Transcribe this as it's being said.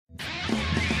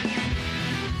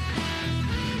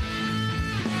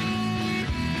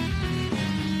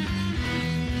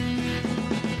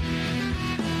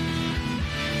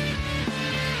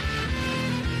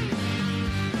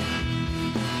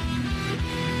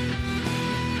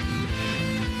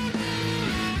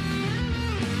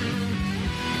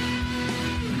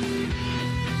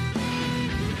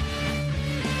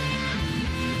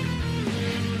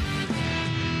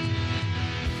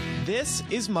This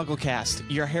is MuggleCast,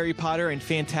 your Harry Potter and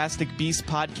Fantastic Beasts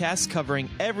podcast covering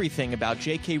everything about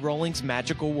J.K. Rowling's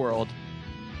magical world.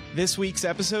 This week's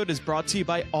episode is brought to you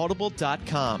by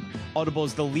Audible.com. Audible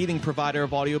is the leading provider of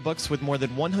audiobooks with more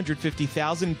than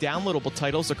 150,000 downloadable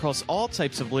titles across all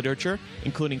types of literature,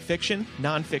 including fiction,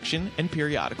 nonfiction, and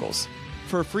periodicals.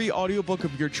 For a free audiobook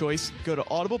of your choice, go to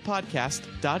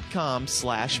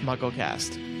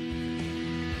audiblepodcast.com/MuggleCast.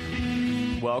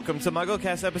 Welcome to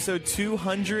MuggleCast episode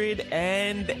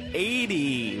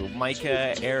 280.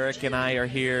 Micah, Eric, and I are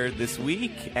here this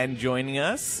week, and joining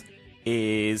us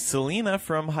is Selena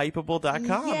from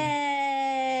Hypable.com.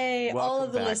 Yay! Welcome all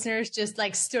of the back. listeners just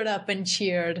like stood up and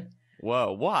cheered.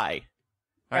 Whoa, why?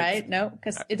 Right? No,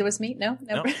 because it was me. No.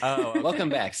 No? Oh, okay. Welcome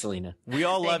back, Selena. We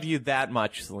all love you that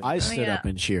much, Selena. I stood yeah. up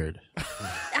and cheered.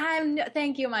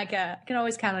 Thank you, Micah. I can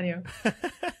always count on you.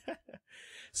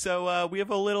 So we have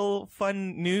a little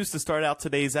fun news to start out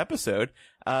today's episode.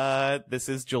 This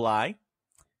is July,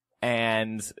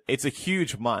 and it's a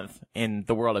huge month in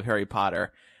the world of Harry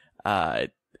Potter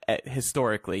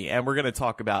historically, and we're going to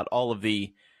talk about all of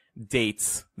the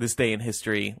dates this day in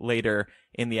history later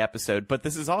in the episode. But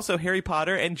this is also Harry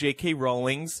Potter and J.K.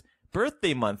 Rowling's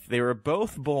birthday month. They were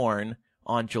both born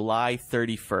on July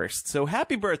 31st. So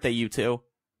happy birthday, you two.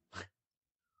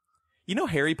 You know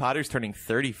Harry Potter's turning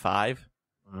 35?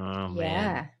 Oh man,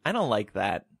 Yeah. I don't like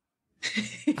that.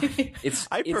 it's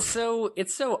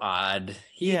so odd.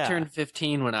 He Yeah. turned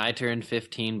 15 when I turned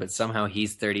 15, but somehow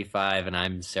he's 35 and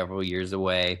I'm several years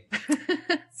away.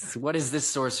 What is this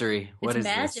sorcery? What is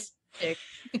magic. this?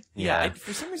 Yeah,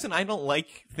 for some reason I don't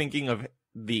like thinking of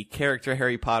the character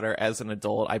Harry Potter as an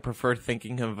adult. I prefer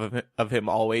thinking of him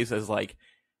always as like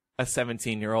a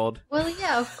 17-year-old. Well,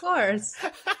 yeah, of course.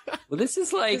 Well, this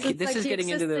is He getting into exists in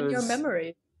your those.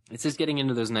 memory. This is getting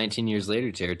into those 19 years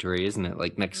later territory, isn't it?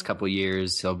 Like next couple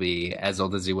years, he'll be as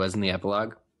old as he was in the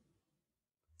epilogue.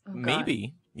 Oh, God.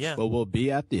 Maybe. Yeah. But we'll be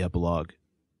at the epilogue.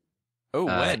 Oh,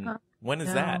 Uh, when? When is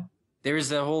No. that?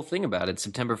 There's a whole thing about it.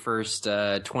 September 1st,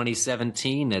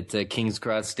 2017 at King's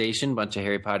Cross Station. Bunch of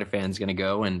Harry Potter fans going to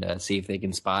go and see if they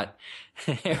can spot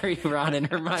Harry, Ron, and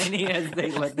Hermione as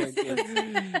they let their kids.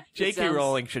 J.K.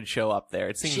 Rowling should show up there.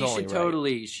 It seems only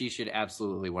right. She should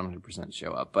absolutely 100%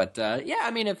 show up. But yeah, I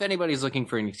mean, if anybody's looking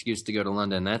for an excuse to go to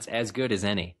London, that's as good as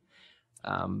any.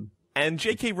 And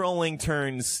J.K. Rowling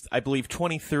turns, I believe,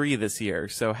 23 this year.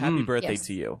 So happy birthday Yes.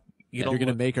 to you. You're going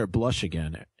to make her blush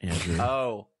again, Andrew.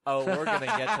 Oh, we're going to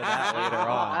get to that later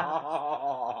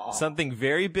on. Something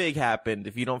very big happened.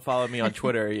 If you don't follow me on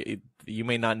Twitter, you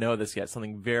may not know this yet.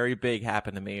 Something very big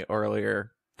happened to me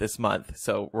earlier this month.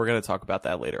 So we're going to talk about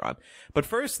that later on. But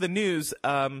first, the news.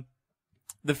 The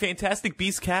Fantastic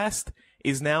Beasts cast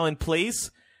is now in place.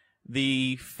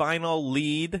 The final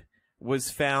lead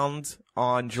was found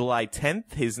on July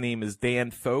 10th. His name is Dan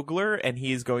Fogler, and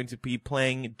he is going to be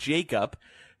playing Jacob,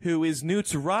 who is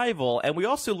Newt's rival, and we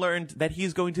also learned that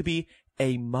he's going to be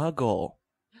a Muggle.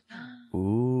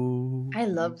 Ooh. I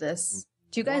love this.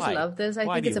 Do you guys Why? love this? I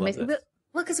Why think do it's you love amazing. this?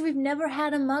 Well, because we've never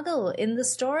had a Muggle in the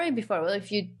story before. Well,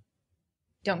 if you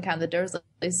don't count the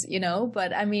Dursleys,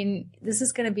 but I mean, this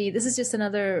is just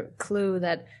another clue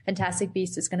that Fantastic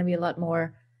Beasts is going to be a lot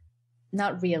more,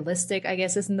 not realistic, I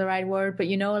guess isn't the right word, but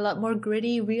a lot more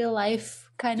gritty, real life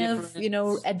kind of,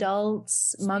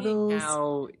 adults, Muggles.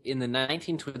 Now, in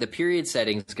the the period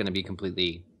setting is going to be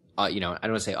completely, I don't want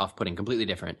to say off-putting, completely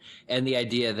different. And the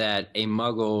idea that a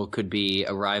Muggle could be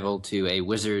a rival to a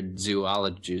wizard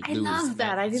zoologist. I love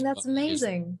that. I think that's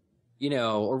amazing.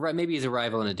 Or maybe he's a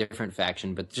rival in a different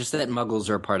faction, but just that Muggles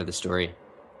are a part of the story.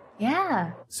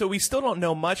 Yeah. So we still don't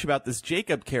know much about this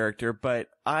Jacob character, but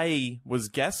I was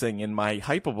guessing in my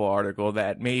Hypable article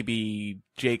that maybe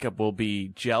Jacob will be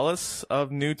jealous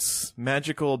of Newt's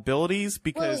magical abilities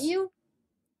because Well, you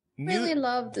really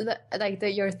loved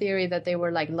your theory that they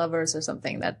were like lovers or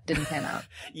something that didn't pan out.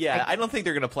 Yeah, I don't think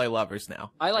they're going to play lovers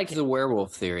now. I liked the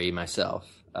werewolf theory myself,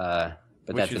 but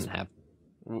that didn't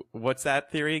happen. What's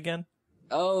that theory again?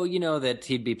 Oh, that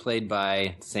he'd be played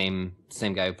by same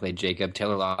guy who played Jacob,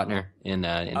 Taylor Lautner in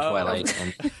Twilight,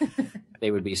 and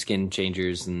they would be skin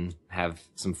changers and have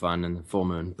some fun in the full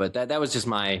moon. But that was just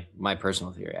my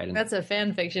personal theory. I didn't That's a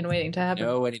fan fiction waiting to happen.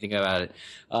 know anything about it.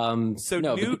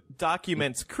 Newt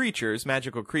documents creatures,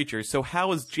 magical creatures. So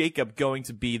how is Jacob going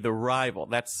to be the rival?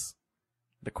 That's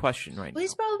the question right now. Well,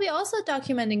 he's probably also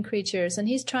documenting creatures, and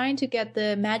he's trying to get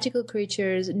the magical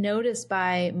creatures noticed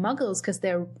by Muggles because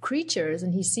they're creatures,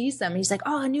 and he sees them. He's like,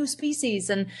 "Oh, a new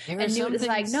species," and Newt is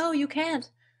like, "No, you can't."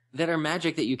 that are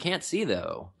magic that you can't see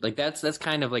though. Like that's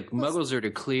kind of like Muggles are at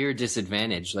a clear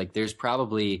disadvantage. Like there's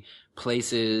probably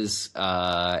places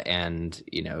and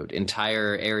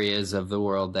entire areas of the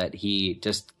world that he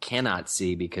just cannot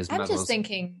see because I'm Muggles just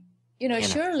thinking, cannot.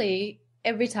 surely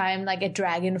every time like a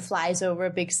dragon flies over a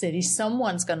big city,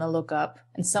 someone's gonna look up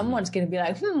and someone's gonna be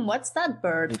like, what's that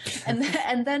bird? and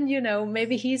then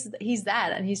maybe he's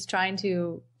that, and he's trying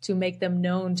to make them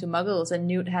known to Muggles, and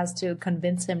Newt has to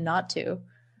convince him not to.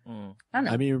 I don't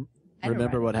know. I mean,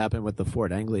 remember know. what happened with the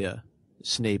Fort Anglia?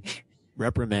 Snape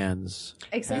reprimands.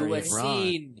 Exactly. You were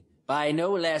seen by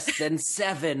no less than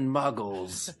 7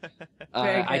 Muggles.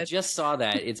 Very I good. just saw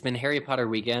that. It's been Harry Potter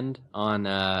weekend on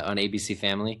ABC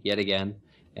Family yet again,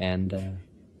 and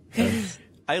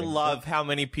I love how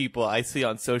many people I see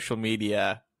on social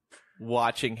media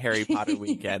watching Harry Potter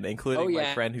weekend, including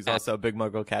my friend who's also a big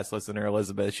MuggleCast listener,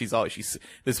 Elizabeth. She's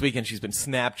this weekend she's been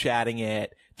Snapchatting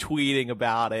it, tweeting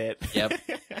about it.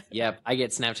 Yep. I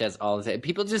get Snapchats all the time.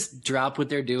 People just drop what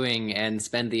they're doing and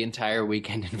spend the entire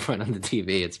weekend in front of the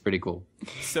TV. It's pretty cool.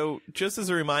 So, just as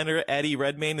a reminder, Eddie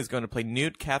Redmayne is going to play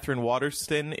Newt, Catherine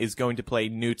Waterston is going to play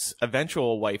Newt's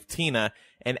eventual wife, Tina,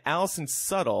 and Alison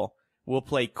Suttle will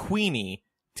play Queenie,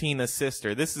 Tina's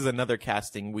sister. This is another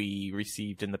casting we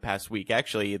received in the past week.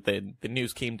 Actually, the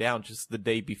news came down just the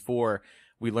day before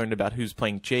we learned about who's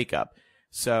playing Jacob.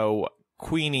 So,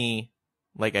 Queenie,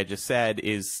 like I just said,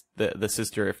 is the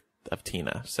sister of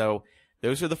Tina. So,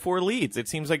 those are the 4 leads. It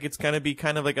seems like it's going to be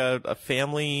kind of like a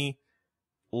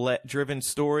family-driven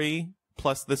story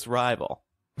plus this rival.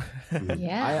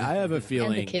 Yeah. I have a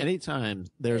feeling kid. anytime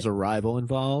there's a rival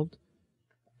involved,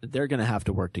 they're going to have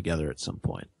to work together at some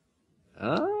point.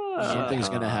 Something's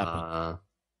going to happen.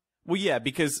 Well, yeah,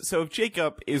 because if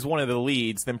Jacob is one of the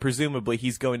leads, then presumably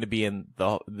he's going to be in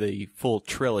the full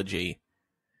trilogy.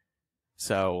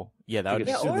 So, yeah, that would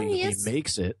be Yeah, or Assuming he he is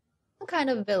makes it. some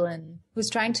kind of villain who's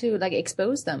trying to like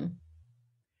expose them.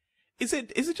 Is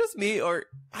it just me, or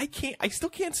I still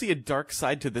can't see a dark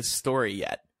side to this story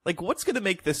yet? Like, what's going to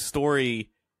make this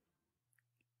story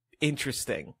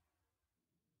interesting?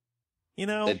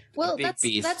 Well, that's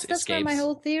where my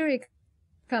whole theory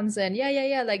comes in.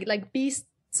 Yeah. Like beasts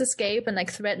escape and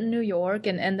like threaten New York,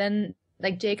 and then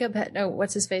like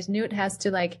Newt has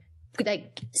to like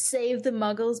save the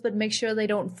Muggles, but make sure they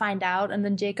don't find out. And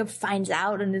then Jacob finds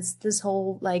out, and it's this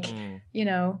whole like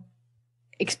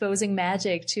exposing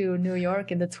magic to New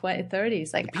York in the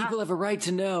 30s. Like People have a right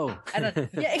to know.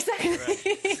 yeah,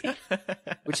 exactly.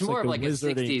 Which is more of like a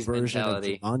wizarding 60s version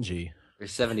mentality. of Jumanji. Or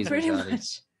 70s Pretty mentality.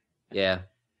 much. Yeah.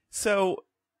 So,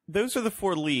 those are the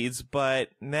 4 leads, but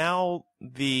now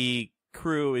the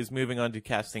crew is moving on to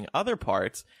casting other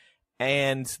parts,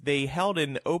 and they held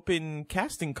an open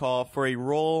casting call for a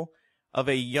role of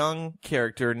a young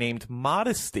character named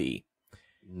Modesty.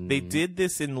 They did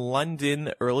this in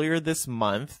London earlier this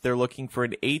month. They're looking for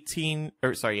an 8 to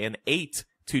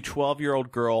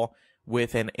 12-year-old girl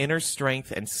with an inner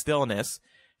strength and stillness.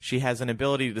 She has an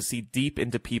ability to see deep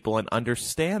into people and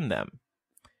understand them.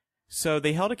 So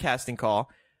they held a casting call.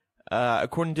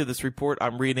 According to this report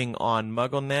I'm reading on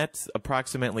MuggleNet,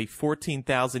 approximately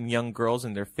 14,000 young girls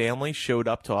and their families showed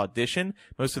up to audition,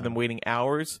 most of them waiting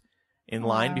hours in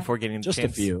line before getting a Just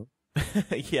chance. a few.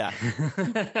 Yeah.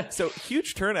 So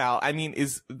huge turnout. I mean,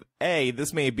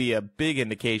 this may be a big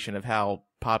indication of how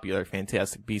popular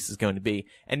Fantastic Beasts is going to be.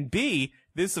 And B,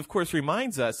 this of course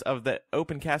reminds us of the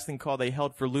open casting call they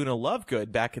held for Luna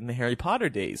Lovegood back in the Harry Potter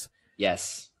days.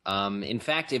 Yes. In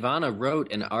fact, Ivana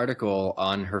wrote an article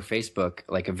on her Facebook,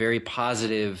 like a very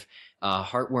positive,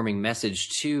 heartwarming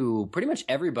message to pretty much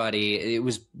everybody. It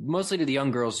was mostly to the young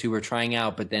girls who were trying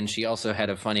out, but then she also had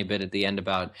a funny bit at the end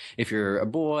about if you're a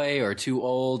boy or too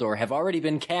old or have already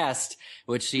been cast,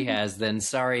 which she has, then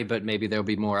sorry, but maybe there'll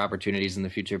be more opportunities in the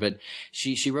future. But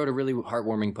she wrote a really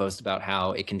heartwarming post about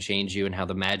how it can change you and how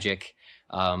the magic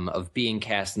of being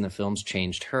cast in the films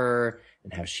changed her,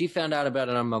 and how she found out about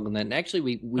it on MuggleNet. And actually,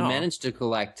 we managed to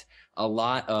collect a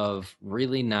lot of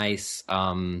really nice,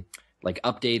 like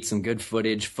updates, some good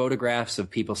footage, photographs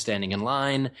of people standing in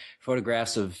line,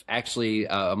 photographs of actually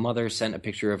a mother sent a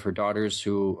picture of her daughter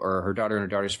and her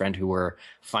daughter's friend who were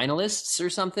finalists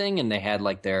or something, and they had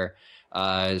like their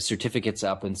certificates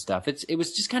up and stuff. It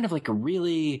was just kind of like a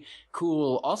really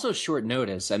cool, also short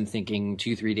notice. I'm thinking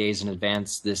 2-3 days in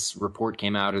advance this report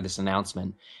came out, or this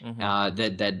announcement,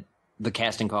 that the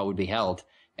casting call would be held.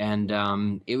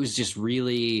 And it was just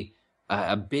really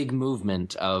a big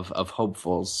movement of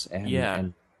hopefuls,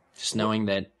 and just knowing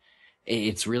that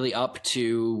it's really up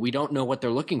to, we don't know what they're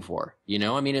looking for,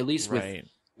 I mean, at least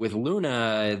with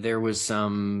Luna, there was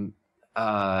some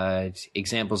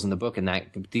examples in the book, and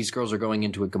that these girls are going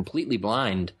into it completely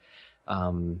blind.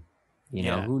 You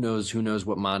know, who knows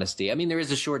what Modesty. I mean, there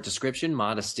is a short description.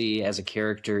 Modesty as a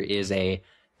character is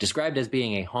described as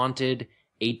being a haunted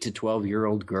 8 to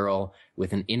 12-year-old girl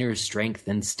with an inner strength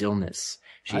and stillness.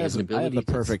 She has an ability. I have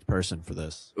the perfect person for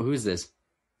this. Who's this?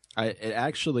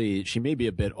 She may be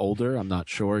a bit older. I'm not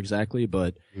sure exactly,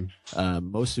 but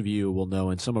most of you will know,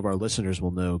 and some of our listeners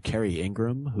will know, Carrie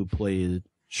Ingram, who played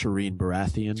Shireen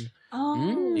Baratheon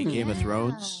in Game of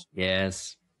Thrones.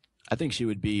 Yes. I think she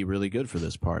would be really good for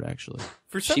this part, actually.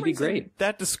 For some She'd be reason, great.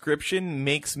 That description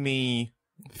makes me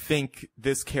think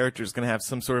this character is going to have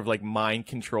some sort of like mind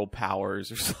control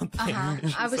powers or something.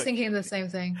 I was thinking the same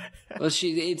thing. Well,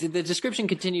 the description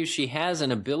continues. She has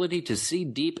an ability to see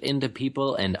deep into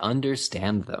people and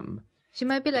understand them. She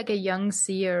might be like a young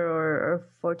seer or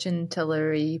fortune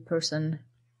tellery person.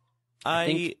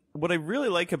 What I really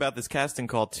like about this casting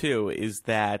call too is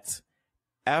that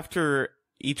after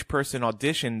each person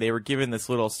auditioned, they were given this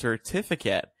little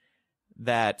certificate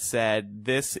that said,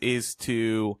 this is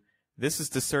to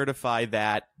certify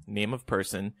that name of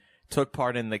person took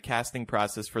part in the casting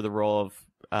process for the role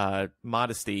of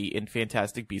Modesty in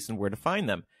Fantastic Beasts and Where to Find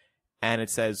Them. And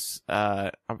it says,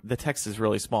 the text is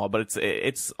really small, but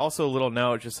it's also a little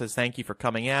note. It just says, thank you for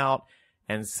coming out.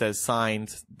 And it says,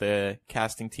 signed, the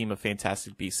casting team of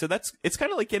Fantastic Beasts. So it's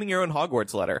kind of like getting your own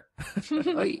Hogwarts letter.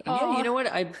 Yeah, you know what?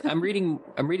 I'm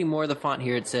reading more of the font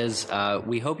here. It says,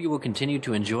 we hope you will continue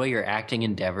to enjoy your acting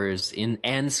endeavors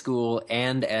in school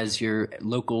and as your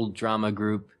local drama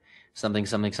group, something,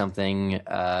 cinemas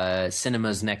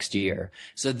next year.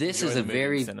 So this is a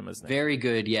very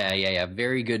good,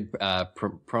 very good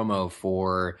promo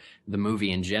for the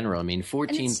movie in general. I mean,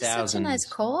 14,000. It's such a nice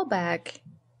callback.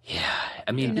 Yeah,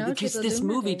 I mean, because this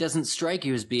movie doesn't strike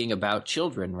you as being about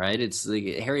children, right? It's like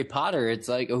Harry Potter. It's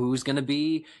like, who's going to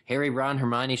be Harry, Ron,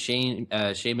 Hermione,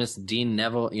 Seamus, Dean,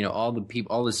 Neville, you know, all the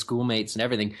people, all the schoolmates and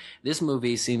everything. This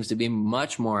movie seems to be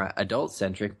much more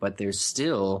adult-centric, but there's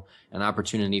still an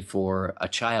opportunity for a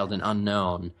child, an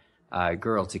unknown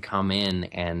girl, to come in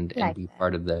and be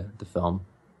part of the film.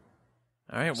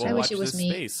 All right, we'll watch this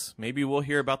space. Maybe we'll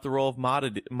hear about the role of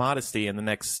Modesty in the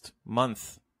next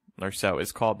month or so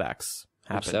as callbacks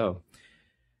happen.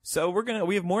 So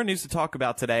we have more news to talk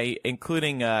about today,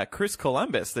 including Chris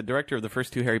Columbus, the director of the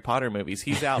first 2 Harry Potter movies.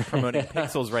 He's out promoting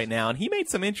Pixels right now, and he made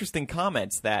some interesting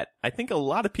comments that I think a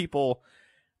lot of people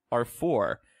are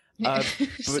for.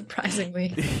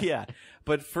 Surprisingly. Yeah.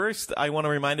 But first, I want to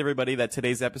remind everybody that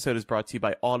today's episode is brought to you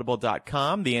by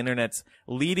Audible.com, the internet's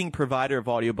leading provider of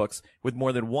audiobooks with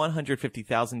more than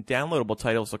 150,000 downloadable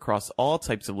titles across all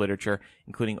types of literature,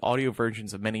 including audio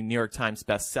versions of many New York Times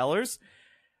bestsellers.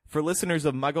 For listeners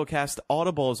of MuggleCast,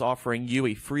 Audible is offering you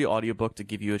a free audiobook to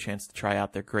give you a chance to try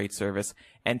out their great service.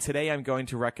 And today I'm going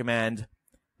to recommend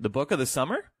the book of the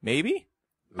summer, maybe?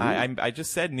 I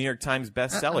just said New York Times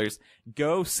bestsellers.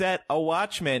 Go Set a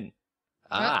Watchman.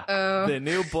 The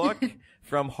new book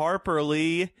from Harper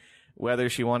Lee, whether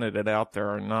she wanted it out there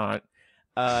or not.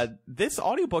 This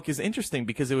audiobook is interesting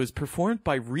because it was performed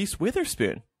by Reese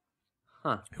Witherspoon,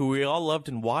 who we all loved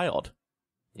in Wild.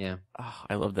 Yeah. Oh,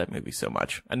 I love that movie so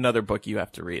much. Another book you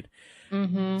have to read.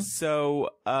 Mm-hmm. So,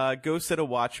 Go Set a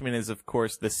Watchman is, of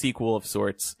course, the sequel of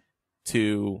sorts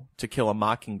to Kill a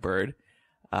Mockingbird.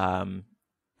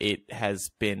 It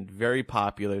has been very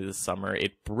popular this summer.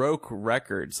 It broke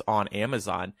records on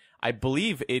Amazon. I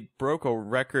believe it broke a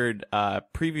record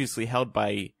previously held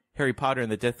by Harry Potter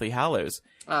and the Deathly Hallows.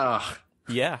 Oh.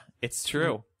 Yeah, it's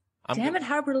true. Damn it,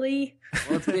 Harper Lee.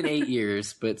 Well, it's been 8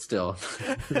 years, but still.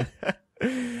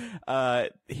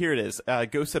 Here it is.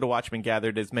 Go Set a Watchman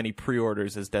gathered as many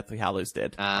pre-orders as Deathly Hallows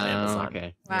did on Amazon.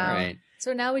 Okay. Wow. All right.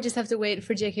 So now we just have to wait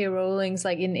for J.K. Rowling's,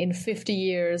 like, in 50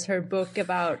 years, her book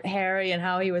about Harry and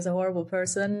how he was a horrible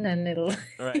person, and it'll...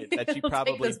 Right, that she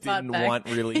probably didn't want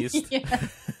released.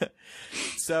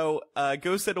 So,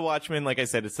 Go Set a Watchman, like I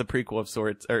said, it's the prequel of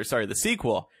sorts, the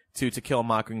sequel to Kill a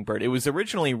Mockingbird. It was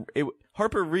originally,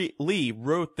 Harper Lee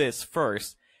wrote this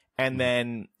first, and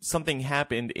then something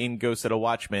happened in Go Set a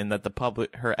Watchman that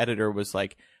her editor was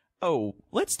like, oh,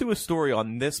 let's do a story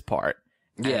on this part.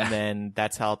 Yeah. And then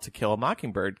that's how To Kill a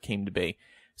Mockingbird came to be.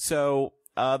 So,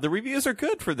 the reviews are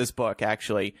good for this book,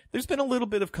 actually. There's been a little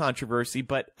bit of controversy,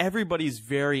 but everybody's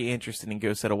very interested in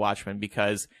Go Set a Watchman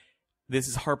because this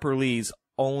is Harper Lee's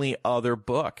only other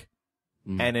book.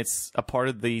 And it's a part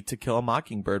of the To Kill a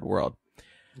Mockingbird world.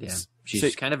 Yeah.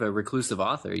 She's kind of a reclusive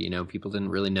author, you know. People didn't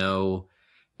really know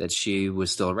that she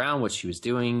was still around, what she was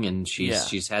doing, and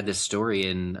she's had this story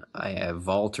in a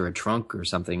vault or a trunk or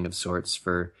something of sorts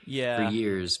for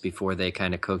years before they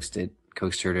kind of coaxed it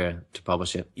coaxed her to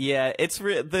publish it. Yeah,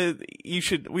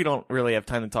 we don't really have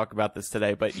time to talk about this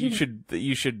today, but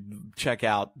you should check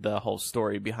out the whole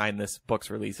story behind this book's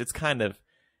release. It's kind of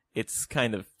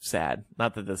sad.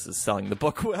 Not that this is selling the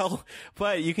book well,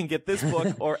 but you can get this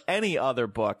book or any other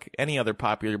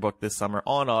popular book this summer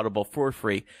on Audible for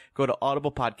free. Go to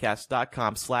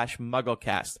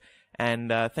audiblepodcast.com/MuggleCast.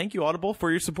 And thank you, Audible,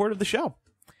 for your support of the show.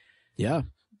 Yeah.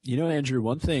 You know, Andrew,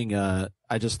 one thing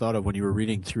I just thought of when you were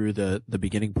reading through the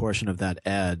beginning portion of that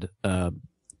ad,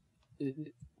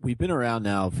 we've been around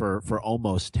now for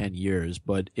almost 10 years,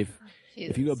 but if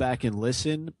you go back and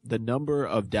listen, the number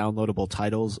of downloadable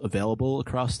titles available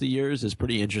across the years is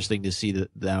pretty interesting to see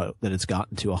that it's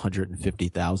gotten to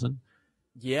 150,000.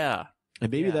 Yeah.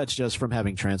 And maybe that's just from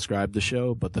having transcribed the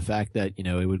show, but the fact that, you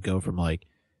know, it would go from like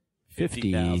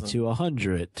 50 to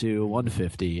 100 to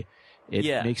 150,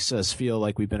 it makes us feel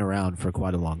like we've been around for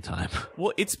quite a long time.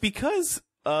 Well, it's because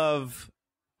of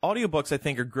audiobooks, I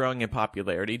think, are growing in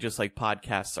popularity, just like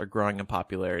podcasts are growing in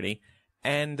popularity.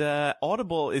 And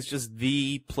Audible is just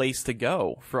the place to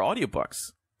go for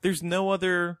audiobooks. There's no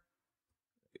other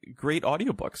great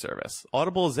audiobook service.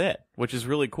 Audible is it, which is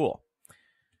really cool.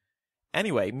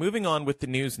 Anyway, moving on with the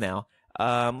news now.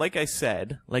 Like I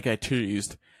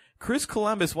teased, Chris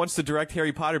Columbus wants to direct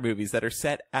Harry Potter movies that are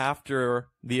set after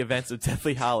the events of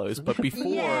Deathly Hallows, but before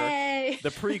the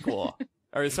prequel.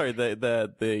 Or sorry,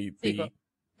 the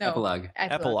Epilogue.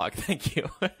 Epilogue. Thank you.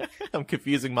 I'm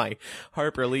confusing my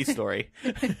Harper Lee story.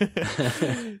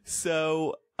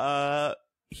 So,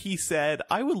 he said,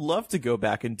 I would love to go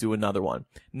back and do another one.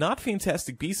 Not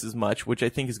Fantastic Beasts as much, which I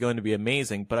think is going to be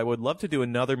amazing, but I would love to do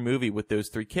another movie with those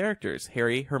three characters,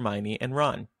 Harry, Hermione, and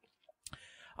Ron.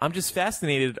 I'm just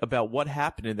fascinated about what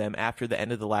happened to them after the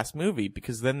end of the last movie,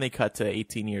 because then they cut to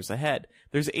 18 years ahead.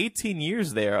 There's 18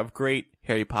 years there of great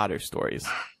Harry Potter stories.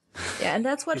 Yeah, and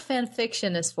that's what fan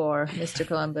fiction is for, Mr.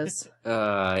 Columbus.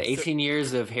 18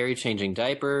 years of Harry changing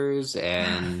diapers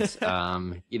and,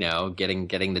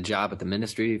 getting the job at the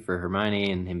Ministry for Hermione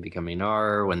and him becoming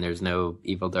R when there's no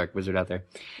evil dark wizard out there.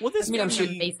 Well, this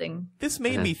amazing. This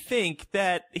made me think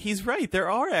that he's right.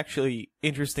 There are actually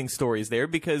interesting stories there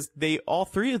because all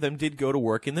three of them did go to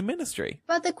work in the Ministry.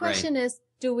 But the question is,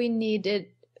 do we need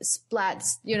it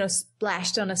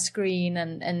splashed on a screen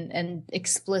and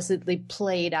explicitly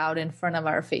played out in front of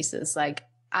our faces? Like,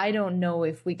 I don't know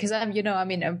if because I make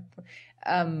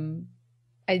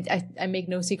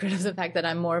no secret of the fact that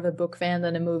I'm more of a book fan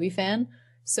than a movie fan.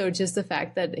 So just the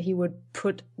fact that he would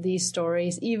put these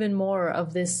stories, even more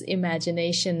of this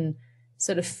imagination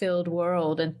sort of filled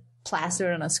world, and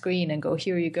plaster on a screen and go,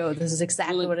 here you go, this is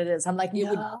exactly what it is. I'm like,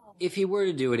 no. If he were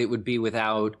to do it, it would be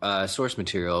without source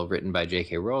material written by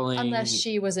J.K. Rowling. Unless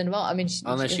she was involved. I mean,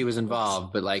 she was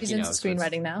involved, but she's into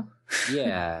screenwriting now.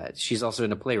 Yeah, she's also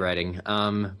into playwriting.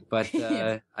 I'd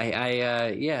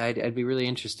be really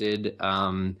interested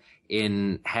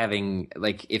in having,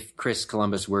 like, if Chris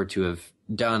Columbus were to have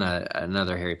done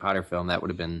another Harry Potter film, that would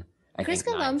have been. Chris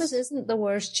Columbus isn't the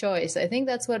worst choice. I think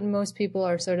that's what most people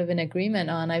are sort of in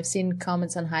agreement on. I've seen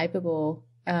comments on Hypable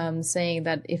saying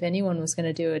that if anyone was going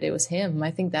to do it, it was him. I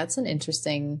think that's an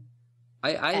interesting.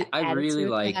 I really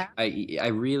like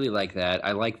that.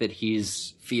 I like that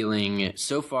he's feeling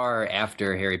so far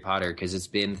after Harry Potter, because it's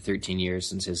been 13 years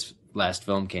since his last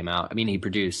film came out. I mean, he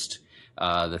produced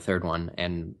the third one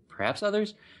and perhaps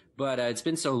others, but it's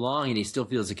been so long and he still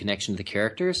feels a connection to the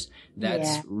characters.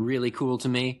 That's really cool to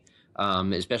me.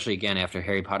 Especially again after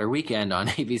Harry Potter Weekend on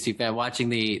ABC Fan, watching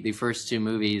the first two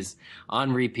movies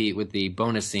on repeat with the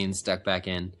bonus scenes stuck back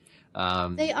in.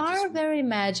 They are very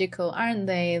magical, aren't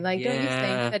they? Like, don't you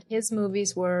think that his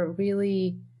movies were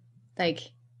really,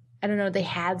 like, I don't know, they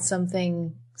had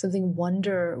something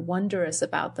wondrous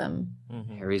about them.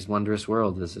 Mm-hmm. Harry's Wondrous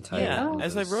World is the title. Yeah,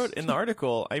 as I wrote in the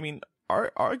article, I mean,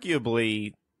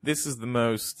 arguably, this is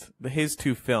his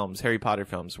two films, Harry Potter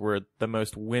films, were the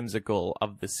most whimsical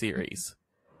of the series.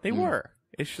 They were.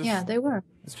 It's just, they were.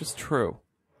 It's just true.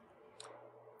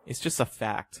 It's just a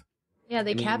fact. Yeah,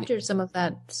 they captured some of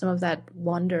that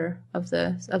wonder of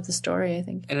the story, I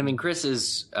think. And I mean,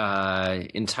 Chris's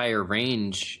entire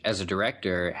range as a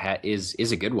director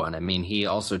is a good one. I mean, he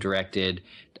also directed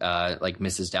like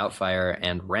Mrs. Doubtfire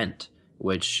and Rent,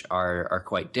 which are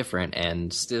quite different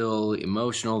and still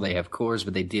emotional. They have cores,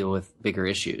 but they deal with bigger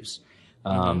issues.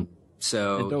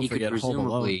 So he could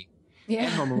presumably. Yeah.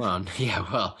 And Home Alone. Yeah,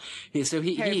 well, so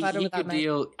he could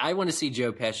deal. I want to see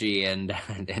Joe Pesci and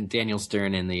Daniel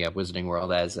Stern in the Wizarding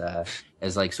World as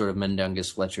like sort of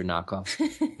Mundungus Fletcher knockoff.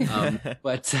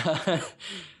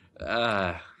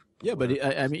 Yeah, but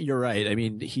I mean, you're right. I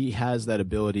mean, he has that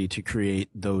ability to create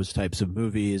those types of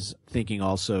movies, thinking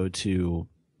also to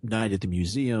Night at the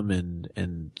Museum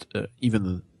and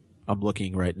even I'm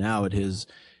looking right now at his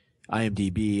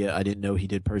IMDb. I didn't know he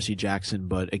did Percy Jackson,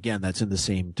 but again, that's in the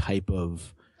same type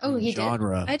of he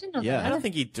genre. did? I didn't know Yeah. that. I don't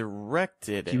think he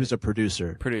directed it. He was a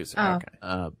producer. Oh.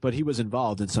 Okay. But he was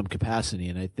involved in some capacity,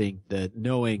 and I think that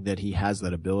knowing that he has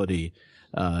that ability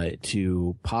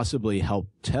to possibly help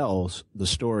tell the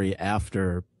story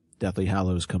after Deathly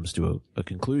Hallows comes to a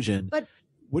conclusion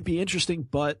would be interesting.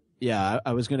 But yeah,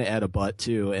 I was going to add a but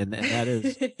too, and that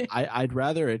is I'd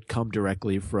rather it come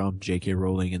directly from J.K.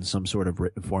 Rowling in some sort of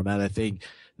written format. I think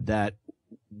that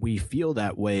we feel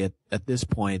that way at this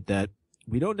point, that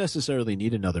we don't necessarily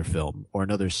need another film or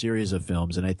another series of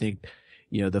films. And I think,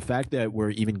 the fact that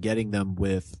we're even getting them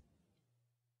with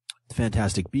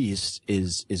Fantastic Beasts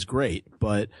is great.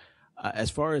 But as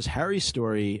far as Harry's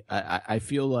story, I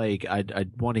feel like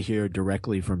I'd want to hear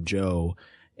directly from Joe.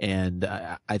 And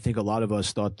I think a lot of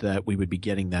us thought that we would be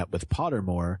getting that with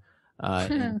Pottermore.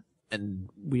 And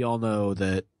we all know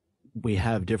that we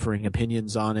have differing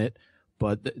opinions on it.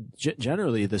 But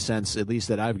generally, the sense, at least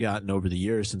that I've gotten over the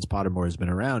years since Pottermore has been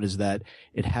around, is that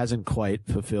it hasn't quite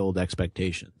fulfilled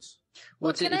expectations.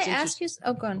 Well, can I ask you?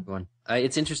 Oh, go on. Go on.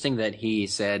 It's interesting that he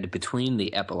said between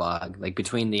the epilogue, like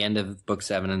between the end of Book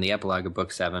 7 and the epilogue of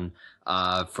Book 7,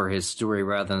 for his story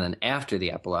rather than after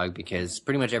the epilogue, because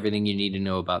pretty much everything you need to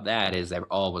know about that is that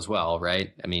all was well,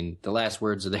 right? I mean, the last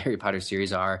words of the Harry Potter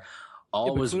series are,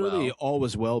 all was clearly well. All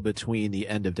was well between the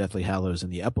end of Deathly Hallows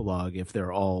and the epilogue, if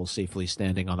they're all safely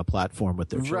standing on a platform with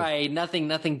their children. Right.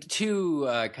 Nothing too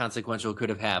consequential could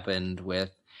have happened with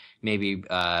maybe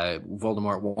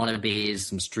Voldemort wannabes,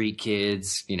 some street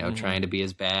kids, trying to be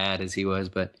as bad as he was.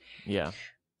 But yeah.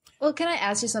 Well, can I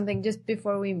ask you something just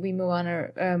before we move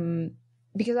on?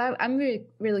 Because I'm really,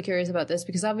 really curious about this,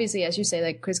 because obviously, as you say,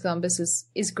 like Chris Columbus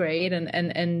is great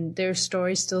and there's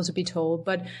stories still to be told,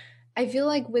 but I feel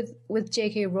like with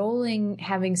J.K. Rowling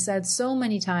having said so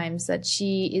many times that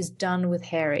she is done with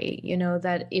Harry,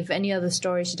 that if any other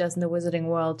story she does in the Wizarding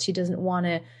world, she doesn't want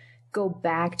to go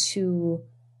back to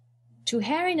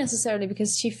Harry necessarily,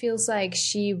 because she feels like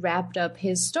she wrapped up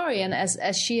his story. And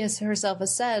as she herself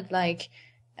has said, like,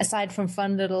 aside from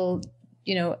fun little,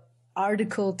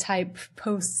 article type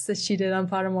posts that she did on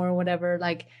Pottermore or whatever,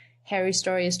 like, Harry's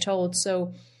story is told.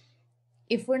 So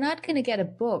if we're not going to get a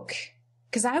book,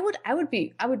 because I would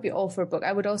be all for a book.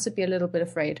 I would also be a little bit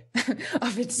afraid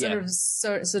of it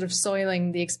sort of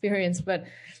soiling the experience, but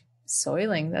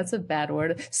soiling, that's a bad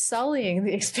word. Sullying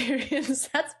the experience,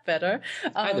 that's better.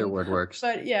 Either word works.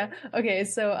 But yeah, okay.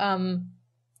 So,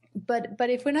 but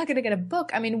if we're not going to get a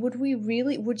book, I mean,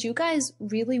 would you guys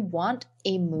really want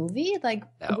a movie? Like,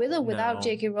 with or without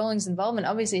J.K. Rowling's involvement?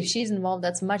 Obviously, if she's involved,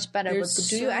 that's much better. But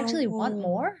do you actually want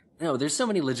more? No, there's so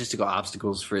many logistical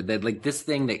obstacles for that. Like, this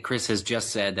thing that Chris has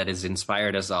just said that has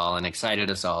inspired us all and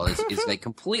excited us all is like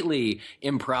completely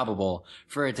improbable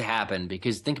for it to happen,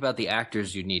 because think about the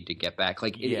actors you need to get back.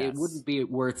 Like, it wouldn't be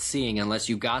worth seeing unless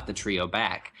you got the trio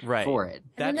back for it.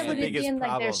 That's the biggest problem.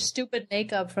 Like, their stupid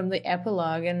makeup from the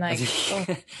epilogue and like,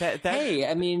 hey,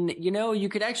 I mean, you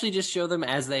could actually just show them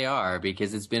as they are,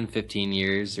 because it's been 15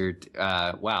 years or,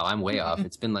 wow, I'm way off.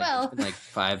 It's been like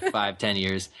 10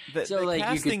 years. The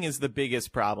casting is the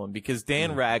biggest problem, because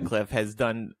Dan Radcliffe has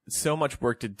done so much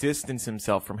work to distance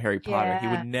himself from Harry Potter. He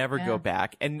would never go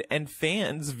back, and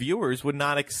viewers would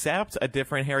not accept a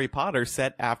different Harry Potter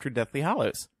set after Deathly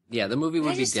Hallows. Yeah, the movie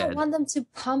would be dead. I just don't want them to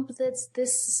pump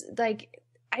this like,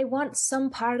 I want some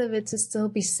part of it to still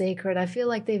be sacred. I feel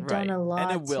like they've done a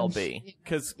lot. And it will be.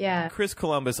 Because Chris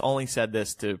Columbus only said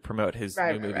this to promote his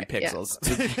new movie Pixels.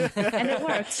 Yeah. And it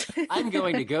worked. I'm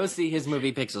going to go see his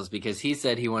movie Pixels because he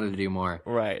said he wanted to do more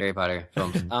Harry Potter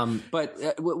films. But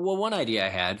one idea I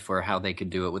had for how they could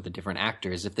do it with the different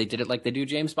actors, if they did it like they do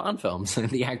James Bond films.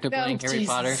 The actor playing Harry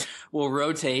Potter will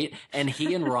rotate, and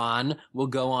he and Ron will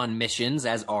go on missions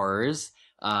as R's.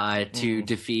 To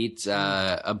defeat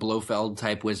a Blofeld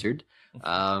type wizard,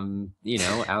 out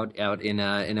in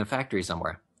a factory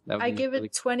somewhere. I give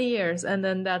it 20 years, and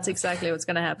then that's exactly what's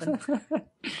going to happen.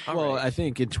 I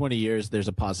think in 20 years there's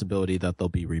a possibility that they'll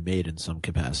be remade in some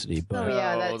capacity. But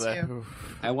that too.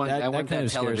 I want that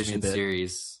television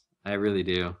series. I really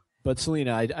do. But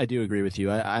Selena, I do agree with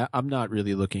you. I'm not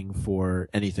really looking for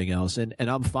anything else, and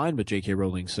I'm fine with J.K.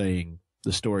 Rowling saying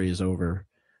the story is over.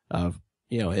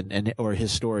 Or his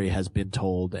story has been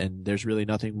told, and there's really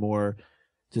nothing more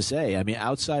to say. I mean,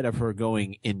 outside of her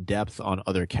going in depth on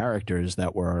other characters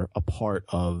that were a part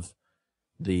of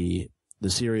the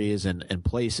series and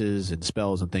places and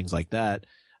spells and things like that,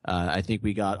 I think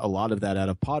we got a lot of that out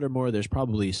of Pottermore. There's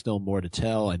probably still more to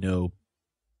tell. I know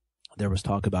there was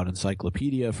talk about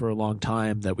Encyclopedia for a long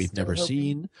time that we've Still never hoping.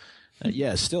 seen.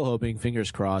 Yeah, still hoping, fingers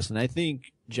crossed. And I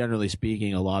think, generally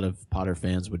speaking, a lot of Potter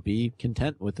fans would be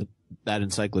content with that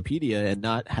Encyclopedia and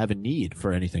not have a need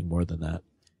for anything more than that.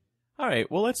 All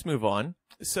right, well, let's move on.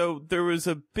 So there was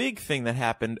a big thing that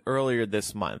happened earlier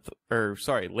this month,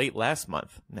 late last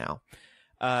month now.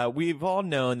 We've all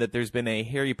known that there's been a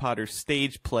Harry Potter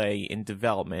stage play in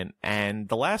development, and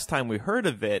the last time we heard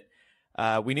of it,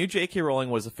 we knew J.K. Rowling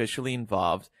was officially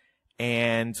involved,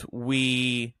 and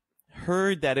we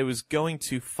heard that it was going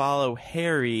to follow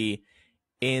Harry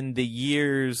in the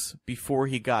years before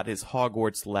he got his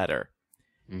Hogwarts letter.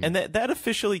 Mm-hmm. And that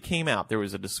officially came out. There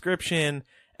was a description,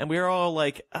 and we were all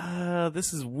like,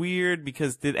 this is weird,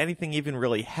 because did anything even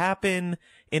really happen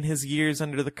in his years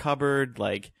under the cupboard?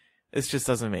 Like, this just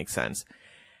doesn't make sense.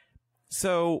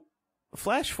 So,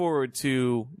 flash forward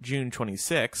to June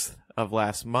 26th of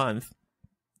last month,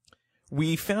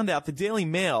 we found out the Daily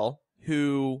Mail,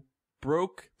 who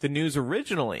broke the news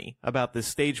originally about this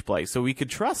stage play, so we could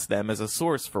trust them as a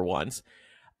source for once,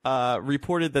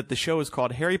 reported that the show is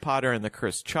called Harry Potter and the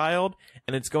Cursed Child,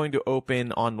 and it's going to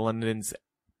open on London's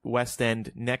West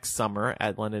End next summer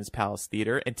at London's Palace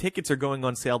Theatre, and tickets are going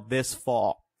on sale this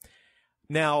fall.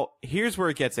 Now, here's where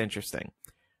it gets interesting.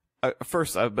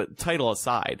 First, but title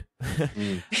aside,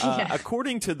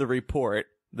 according to the report,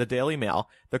 the Daily Mail,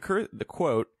 the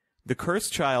quote, "The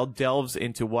Cursed Child delves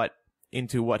into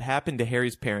what happened to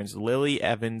Harry's parents, Lily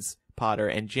Evans Potter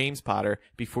and James Potter,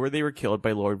 before they were killed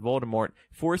by Lord Voldemort,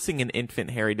 forcing an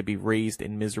infant Harry to be raised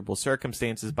in miserable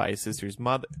circumstances by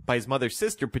his mother's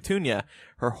sister Petunia,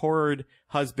 her horrid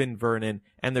husband Vernon,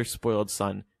 and their spoiled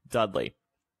son Dudley."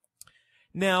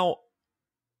 Now,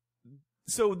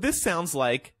 so this sounds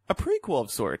like a prequel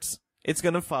of sorts. It's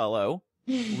going to follow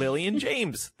Lily and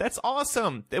James. That's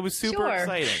awesome. That was super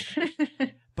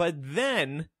exciting. But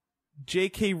then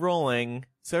J.K. Rowling,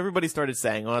 so everybody started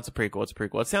saying, "Oh, it's a prequel. It's a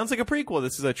prequel." It sounds like a prequel.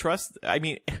 This is a trust. I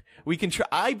mean,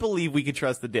 I believe we can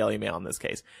trust the Daily Mail in this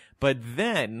case. But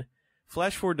then,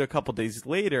 flash forward to a couple days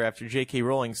later, after J.K.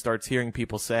 Rowling starts hearing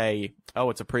people say, "Oh,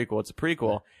 it's a prequel. It's a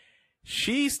prequel,"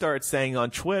 she starts saying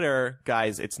on Twitter,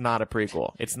 "Guys, it's not a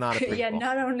prequel. It's not a prequel." Yeah,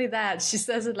 not only that, she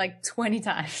says it like 20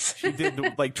 times. She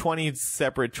did like 20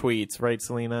 separate tweets, right,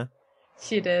 Selena?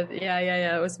 She did.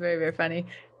 Yeah. It was very, very funny.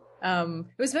 It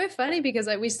was very funny because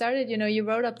we started, you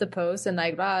wrote up the post and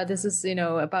like, this is,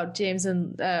 about James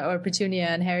and, or Petunia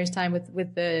and Harry's time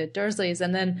with the Dursleys.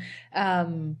 And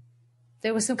then,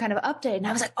 there was some kind of update and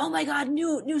I was like, oh my God,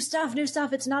 new stuff.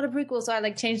 It's not a prequel. So I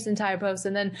like changed the entire post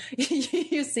and then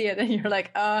you see it and you're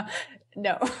like,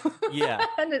 no. Yeah.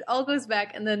 And it all goes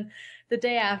back. And then the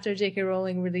day after, J.K.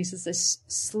 Rowling releases this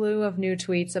slew of new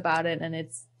tweets about it and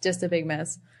it's just a big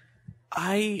mess.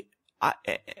 The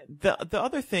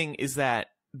other thing is that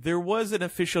there was an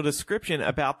official description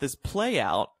about this play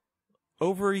out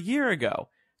over a year ago.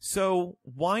 So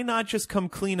why not just come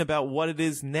clean about what it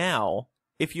is now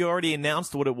if you already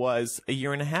announced what it was a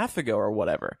year and a half ago or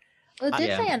whatever? Well,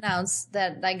 did they announce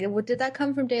that? Like, did that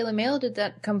come from Daily Mail or did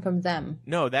that come from them?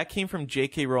 No, that came from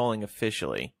J.K. Rowling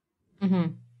officially.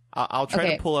 Mm-hmm. I'll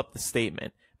try to pull up the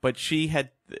statement. But she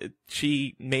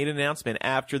made an announcement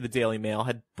after the Daily Mail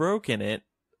had broken it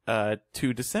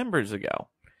 2 Decembers ago.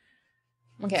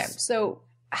 Okay, so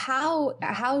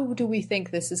how do we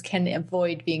think this can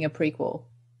avoid being a prequel?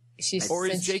 Or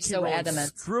is J.K. so Rowling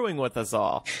adamant screwing with us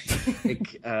all?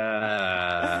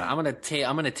 I'm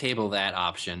gonna table that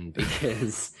option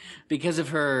because of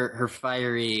her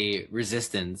fiery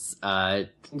resistance.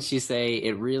 Didn't she say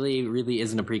it really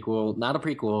isn't a prequel? Not a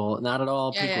prequel, not at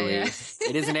all prequel-y. Yeah.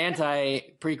 It is an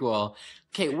anti-prequel.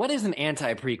 Okay, what is an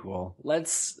anti-prequel?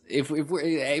 Let's if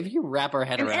you wrap our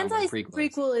head around what prequel.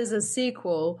 Prequel is a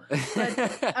sequel,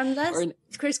 but unless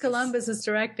Chris Columbus is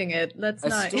directing it, let's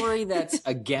not. A story that's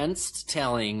against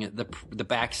telling the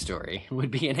backstory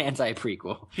would be an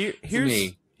anti-prequel.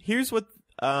 Here's what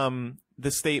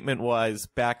the statement was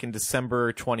back in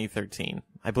December 2013.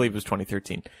 I believe it was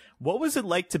 2013. What was it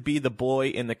like to be the boy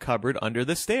in the cupboard under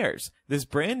the stairs? This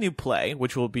brand new play,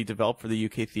 which will be developed for the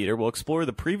UK theatre, will explore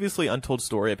the previously untold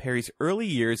story of Harry's early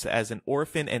years as an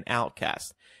orphan and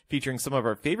outcast. Featuring some of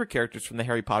our favorite characters from the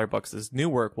Harry Potter books, this new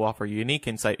work will offer unique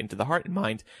insight into the heart and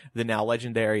mind of the now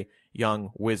legendary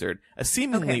young wizard. A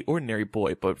seemingly ordinary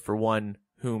boy, but for one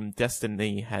whom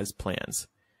destiny has plans.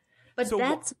 But so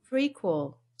that's a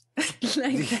prequel.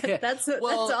 That's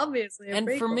obviously a and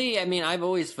prequel. For me, I mean, I've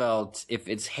always felt if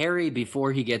it's Harry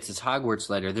before he gets his Hogwarts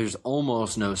letter, there's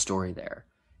almost no story there.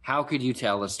 how could you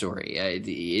tell a story?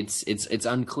 It's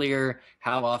unclear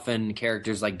how often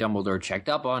characters like Dumbledore checked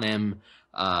up on him.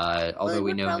 Although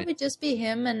we know it would probably just be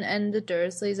him and the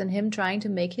Dursleys and him trying to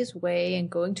make his way and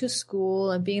going to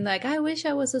school and being like, I wish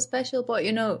I was a special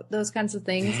boy, those kinds of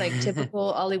things, like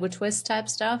typical Oliver Twist type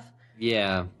stuff.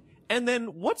 Yeah. And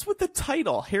then what's with the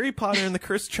title, Harry Potter and the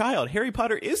Cursed Child? Harry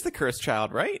Potter is the Cursed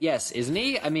Child, right? Yes, isn't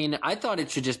he? I mean, I thought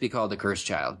it should just be called the Cursed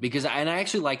Child because,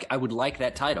 I would like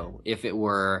that title if it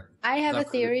were. I have a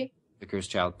theory. The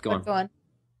Cursed Child. Go on.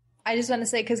 I just want to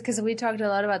say, because we talked a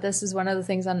lot about this, is one of the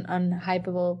things on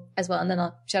Hypeable as well, and then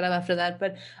I'll shut up after that.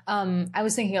 But I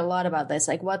was thinking a lot about this,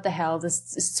 like, what the hell?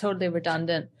 This is totally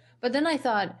redundant. But then I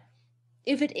thought,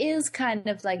 if it is kind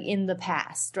of like in the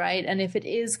past, right? And if it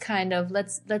is kind of,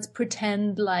 let's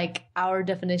pretend like our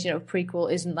definition of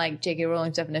prequel isn't like J.K.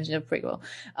 Rowling's definition of prequel.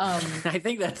 I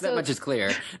think that much is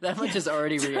clear. That much is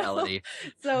already reality.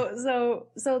 So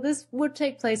this would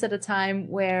take place at a time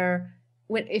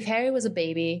if Harry was a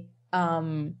baby,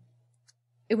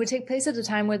 it would take place at a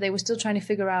time where they were still trying to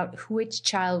figure out which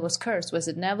child was cursed. Was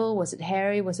it Neville? Was it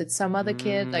Harry? Was it some other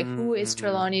kid? Like, who is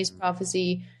Trelawney's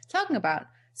prophecy talking about?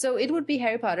 So it would be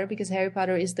Harry Potter, because Harry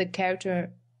Potter is the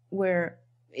character where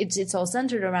it's all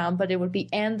centered around, but it would be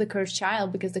and the Cursed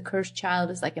Child, because the Cursed Child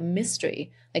is like a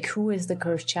mystery. Like, who is the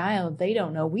Cursed Child? They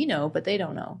don't know. We know, but they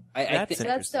don't know.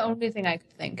 That's the only thing I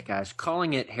could think. Gosh,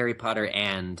 calling it Harry Potter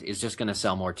and is just going to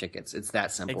sell more tickets. It's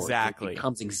that simple. Exactly. It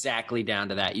comes exactly down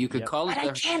to that. You could call it.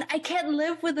 I can't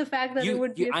live with the fact that it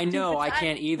would be. I know, I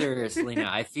can't either, Selena.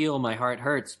 I feel my heart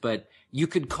hurts, but you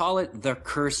could call it The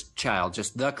Cursed Child,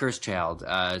 just The Cursed Child.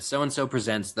 So-and-so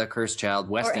presents The Cursed Child,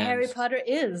 West End. Or Harry Potter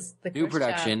is The Cursed Child. New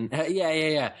production.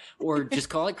 Yeah. Or just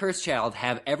call it Cursed Child,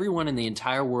 have everyone in the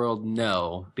entire world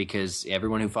know, because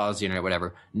everyone who follows the internet,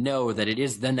 whatever, know that it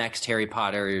is the next Harry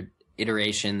Potter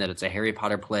iteration, that it's a Harry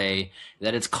Potter play,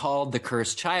 that it's called The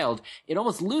Cursed Child. It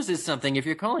almost loses something if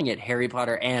you're calling it Harry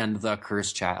Potter and The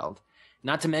Cursed Child.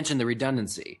 Not to mention the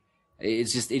redundancy.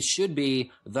 It's just, it should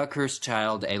be The Cursed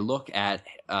Child, a look at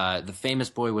the famous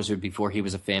boy wizard before he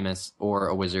was a famous or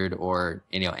a wizard or,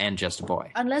 and just a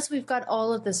boy. Unless we've got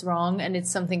all of this wrong and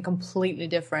it's something completely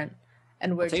different.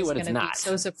 And we're just going to be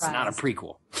so surprised. It's not a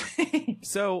prequel.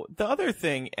 So the other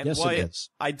thing, and yes, why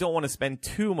I don't want to spend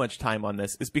too much time on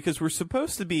this, is because we're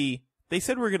supposed to be, they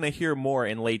said we're going to hear more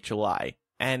in late July.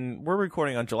 And we're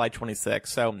recording on July 26th,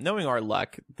 so knowing our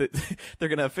luck, they're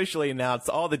going to officially announce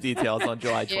all the details on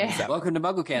July 27th. Welcome to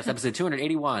MuggleCast, episode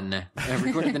 281,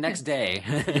 recorded the next day.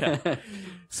 Yeah.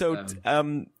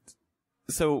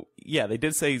 So yeah, they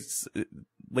did say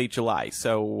late July,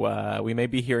 so we may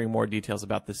be hearing more details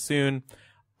about this soon.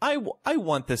 I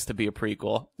want this to be a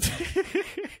prequel.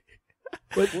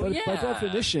 But by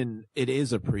definition, it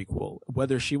is a prequel.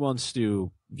 Whether she wants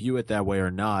to view it that way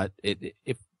or not,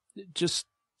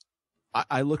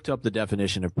 I looked up the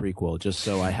definition of prequel just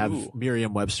so I have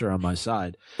Merriam-Webster on my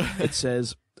side. It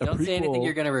says Don't say anything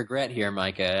you're going to regret here,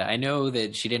 Micah. I know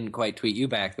that she didn't quite tweet you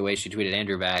back the way she tweeted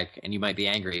Andrew back, and you might be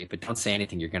angry, but don't say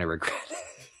anything you're going to regret.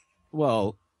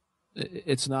 Well,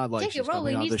 it's not like she's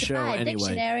coming on the show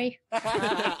anyway.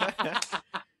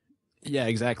 Yeah,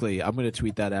 exactly. I'm going to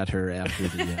tweet that at her after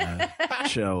the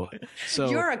show.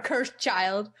 So you're a cursed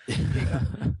child.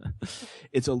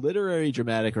 It's a literary,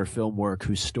 dramatic, or film work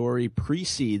whose story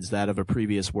precedes that of a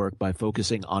previous work by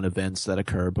focusing on events that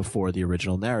occur before the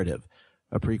original narrative.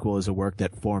 A prequel is a work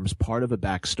that forms part of a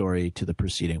backstory to the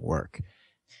preceding work.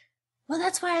 Well,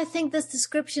 that's why I think this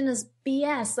description is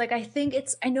BS. Like, I think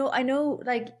I know,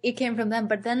 like, it came from them,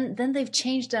 but then they've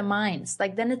changed their minds.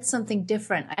 Like, then it's something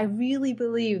different. I really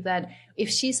believe that if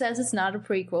she says it's not a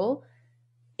prequel,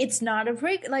 it's not a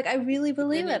prequel. Like, I really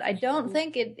believe it. I don't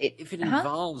think it if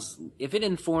it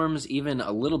informs even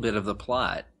a little bit of the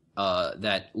plot,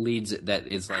 that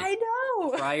is like, I know.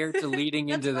 Prior to leading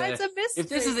into it's a mystery.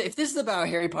 If this is about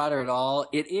Harry Potter at all,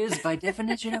 it is by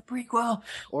definition a prequel,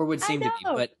 or would seem to be.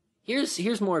 But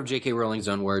here's more of J.K. Rowling's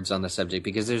own words on the subject,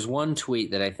 because there's one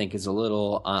tweet that I think is a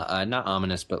little not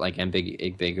ominous, but like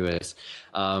ambiguous.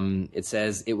 It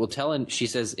says she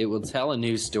says it will tell a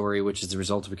news story which is the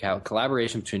result of a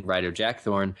collaboration between writer Jack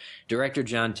Thorne, director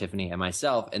John Tiffany, and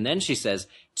myself. And then she says,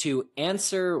 to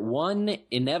answer one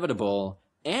inevitable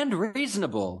and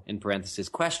reasonable, in parentheses,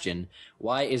 question,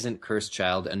 why isn't Cursed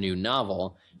Child a new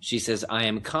novel? She says, I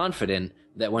am confident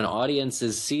that when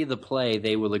audiences see the play,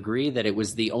 they will agree that it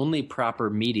was the only proper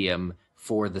medium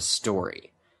for the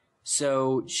story.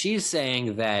 So she's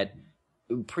saying that,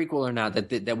 prequel or not,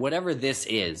 that whatever this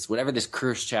is, whatever this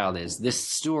Cursed Child is, this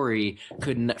story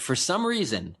could, for some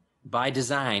reason, by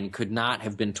design could not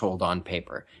have been told on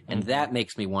paper. And that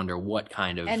makes me wonder what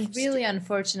kind of... And really,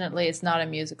 unfortunately, it's not a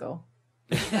musical.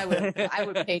 I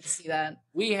would pay to see that.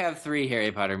 We have 3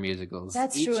 Harry Potter musicals.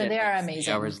 That's true, and they are amazing.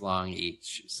 3 hours long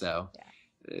each, so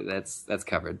that's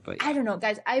covered. But I don't know,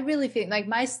 guys. I really feel like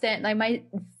my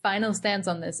final stance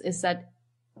on this is that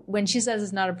when she says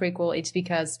it's not a prequel, it's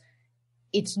because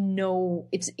it's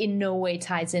in no way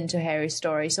ties into Harry's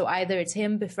story. So either it's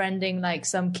him befriending like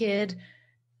some kid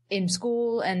in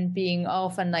school and being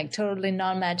off on like totally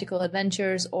non-magical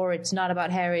adventures, or it's not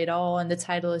about Harry at all, and the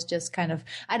title is just kind of,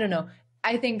 I don't know.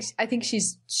 I think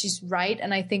she's right,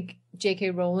 and I think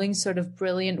J.K. Rowling's sort of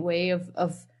brilliant way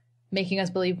of making us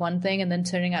believe one thing and then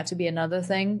turning out to be another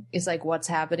thing is like what's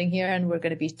happening here, and we're going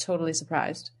to be totally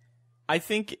surprised. I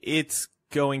think it's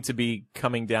going to be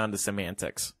coming down to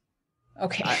semantics.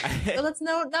 Okay, so that's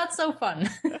not so fun.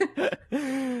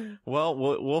 Well,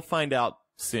 we'll find out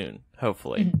soon,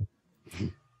 hopefully.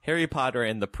 Harry Potter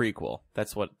and the prequel.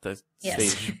 That's what the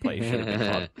stage play should have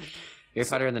been called. Harry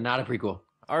Potter and the not a prequel.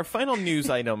 Our final news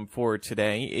item for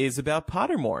today is about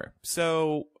Pottermore.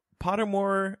 So,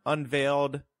 Pottermore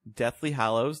unveiled Deathly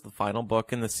Hallows, the final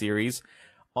book in the series,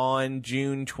 on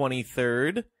June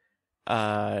 23rd.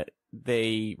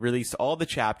 They released all the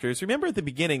chapters. Remember at the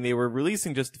beginning, they were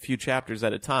releasing just a few chapters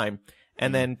at a time.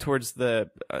 And then towards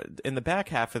in the back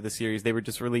half of the series, they were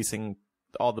just releasing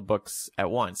all the books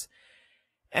at once.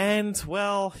 And,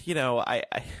 well, I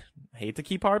hate to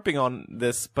keep harping on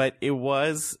this, but it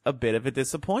was a bit of a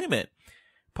disappointment.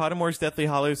 Pottermore's Deathly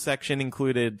Hallows section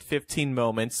included 15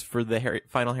 moments for the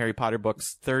final Harry Potter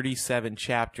book's 37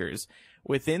 chapters.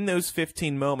 Within those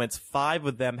 15 moments, 5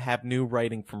 of them have new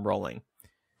writing from Rowling.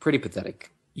 Pretty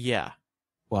pathetic. Yeah.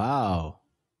 Wow.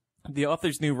 The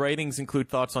author's new writings include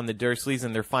thoughts on the Dursleys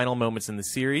and their final moments in the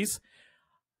series.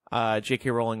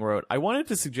 J.K. Rowling wrote, I wanted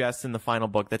to suggest in the final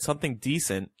book that something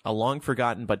decent, a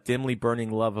long-forgotten but dimly burning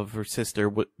love of her sister,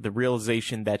 the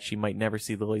realization that she might never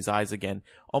see Lily's eyes again,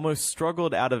 almost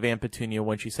struggled out of Aunt Petunia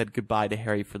when she said goodbye to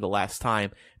Harry for the last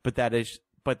time, but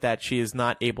that she is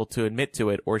not able to admit to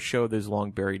it or show those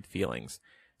long-buried feelings.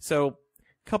 So,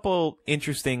 couple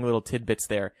interesting little tidbits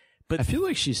there. But I feel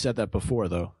like she said that before,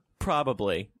 though.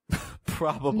 Probably.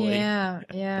 Probably.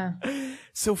 Yeah.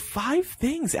 So 5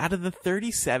 things out of the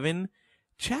 37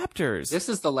 chapters. This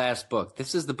is the last book.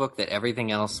 This is the book that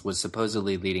everything else was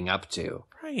supposedly leading up to.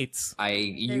 Right.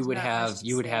 You would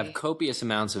have copious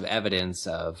amounts of evidence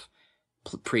of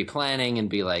pre-planning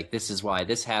and be like, this is why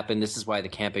this happened. This is why the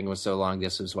camping was so long.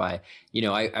 This was why,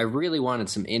 I really wanted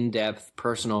some in-depth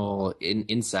personal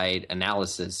insight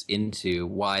analysis into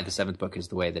why the 7th book is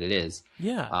the way that it is.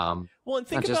 Yeah. Well, and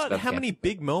think about how many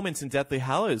big moments in Deathly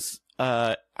Hallows.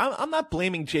 I'm not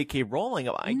blaming J.K. Rowling.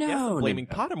 I guess I'm blaming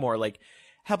Pottermore. Like,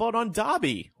 how about on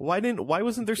Dobby? Why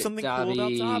wasn't there something cool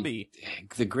about Dobby?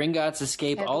 The Gringotts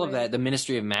escape, all of that, the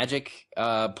Ministry of Magic,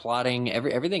 plotting,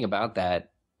 everything about that.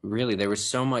 Really, there was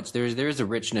so much. There is a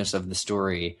richness of the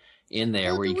story in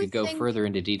there where you could go further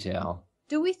into detail.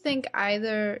 Do we think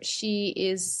either she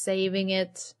is saving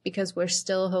it because we're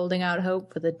still holding out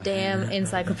hope for the damn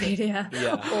encyclopedia,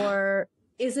 or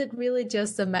is it really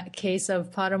just a case of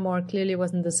Pottermore clearly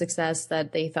wasn't the success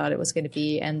that they thought it was going to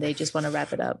be, and they just want to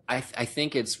wrap it up? I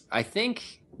think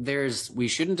we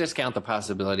shouldn't discount the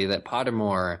possibility that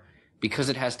Pottermore, because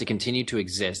it has to continue to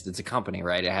exist, it's a company,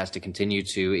 right? It has to continue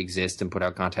to exist and put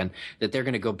out content, that they're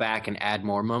going to go back and add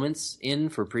more moments in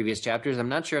for previous chapters. I'm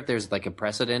not sure if there's like a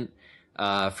precedent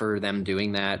for them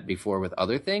doing that before with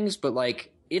other things, but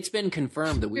like it's been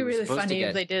confirmed that we were supposed to get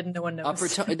if they did, no one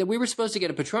knows. That we were supposed to get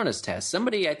a Patronus test.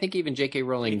 Somebody, I think even J.K.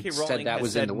 Rowling said that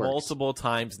was in the works multiple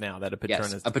times now, that a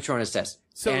Patronus a Patronus test.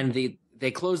 So, and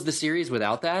they closed the series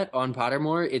without that on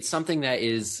Pottermore. It's something that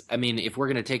is, I mean, if we're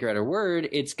going to take her at her word,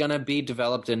 it's going to be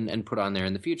developed and put on there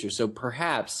in the future. So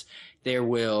perhaps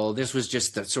this was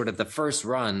just the first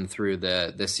run through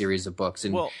the series of books,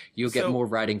 and you'll get more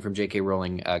writing from J.K.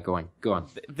 Rowling going. Go on.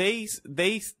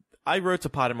 I wrote to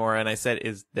Pottermore and I said,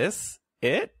 is this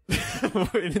it?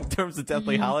 In terms of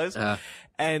Deathly Hallows?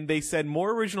 And they said more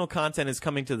original content is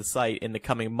coming to the site in the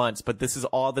coming months, but this is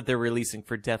all that they're releasing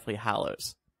for Deathly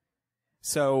Hallows.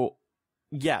 So,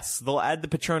 yes, they'll add the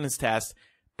Patronus test,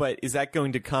 but is that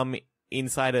going to come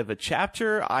inside of a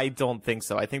chapter? I don't think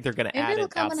so. I think they're going to add it outside. Maybe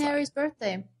it'll come on Harry's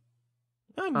birthday.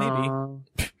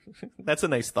 Maybe. That's a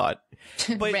nice thought.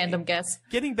 But random guess.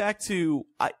 Getting back to,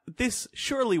 this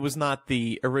surely was not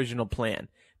the original plan.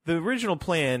 The original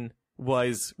plan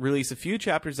was release a few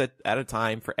chapters at a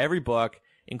time for every book,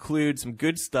 include some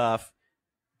good stuff.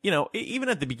 Even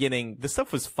at the beginning, the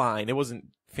stuff was fine. It wasn't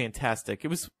fantastic. It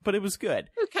was good.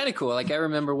 It was kind of cool. Like, I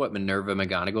remember Minerva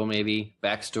McGonagall maybe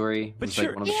backstory But was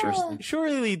like one of the first things.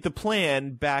 surely the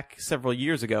plan back several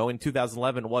years ago in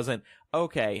 2011 wasn't,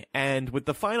 okay, and with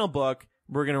the final book,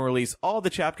 we're going to release all the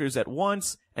chapters at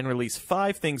once and release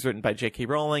 5 things written by J.K.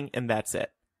 Rowling, and that's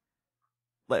it.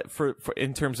 For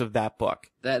in terms of that book.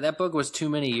 That book was too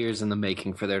many years in the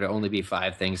making for there to only be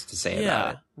 5 things to say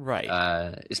about it. Right.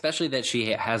 Especially that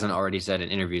she hasn't already said in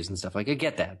interviews and stuff. Like, I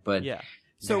get that, but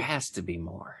so, there has to be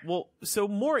more. Well, so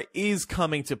more is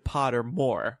coming to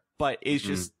Pottermore, but it's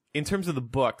just, in terms of the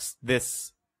books,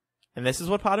 this is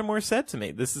what Pottermore said to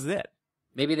me. This is it.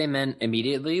 Maybe they meant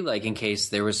immediately, like in case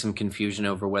there was some confusion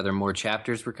over whether more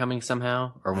chapters were coming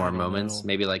somehow, or more moments.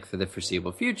 Maybe like for the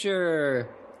foreseeable future.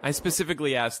 I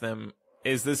specifically asked them,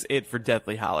 is this it for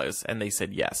Deathly Hallows? And they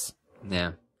said yes.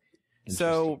 Yeah.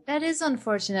 So that is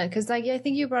unfortunate because, like, I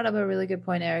think you brought up a really good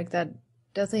point, Eric, that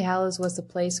Deathly Hallows was the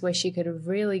place where she could have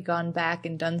really gone back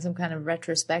and done some kind of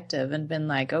retrospective and been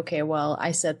like, okay, well,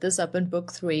 I set this up in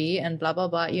book 3 and blah, blah,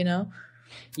 blah, you know?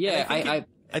 Yeah,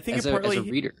 I think as it partly as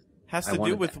a reader, has to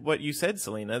do with what you said,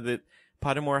 Selena, that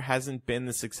Pottermore hasn't been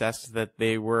the success that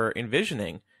they were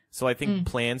envisioning. So I think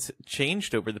plans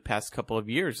changed over the past couple of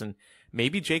years, and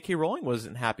maybe J.K. Rowling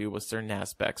wasn't happy with certain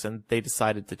aspects, and they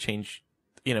decided to change,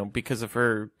 because of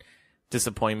her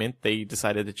disappointment, they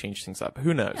decided to change things up.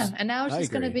 Who knows? Yeah, and now it's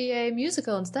just going to be a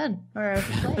musical instead, or a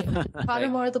play.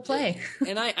 Pottermore the play.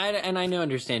 And I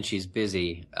understand she's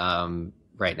busy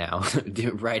right now,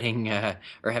 writing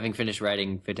or having finished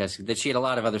writing Fantastic. That she had a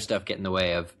lot of other stuff get in the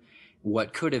way of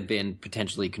what could have been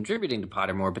potentially contributing to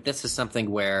Pottermore. But this is something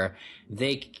where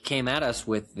they came at us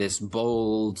with this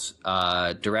bold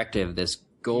directive, this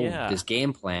goal, this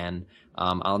game plan.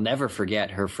 I'll never forget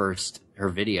her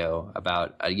video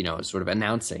about, sort of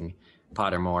announcing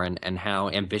Pottermore and how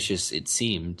ambitious it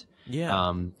seemed. Yeah.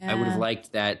 I would have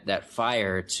liked that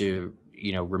fire to,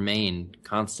 remain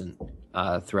constant,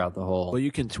 throughout the whole. Well,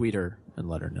 you can tweet her and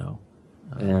let her know.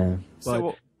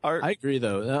 So I agree,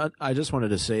 though. I just wanted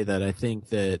to say that I think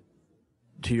that,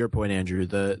 to your point, Andrew,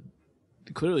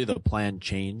 clearly the plan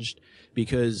changed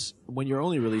because when you're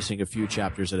only releasing a few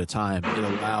chapters at a time, it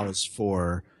allows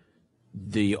for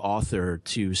the author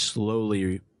to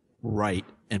slowly write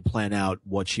and plan out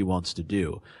what she wants to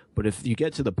do. But if you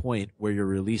get to the point where you're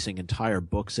releasing entire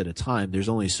books at a time, there's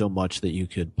only so much that you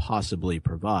could possibly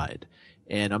provide.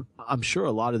 And I'm sure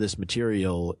a lot of this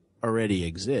material already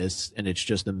exists, and it's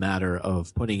just a matter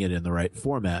of putting it in the right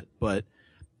format. But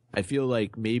I feel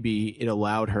like maybe it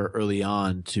allowed her early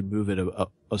on to move at a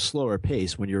slower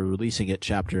pace when you're releasing it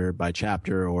chapter by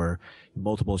chapter or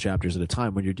multiple chapters at a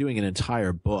time. When you're doing an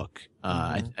entire book,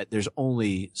 there's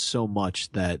only so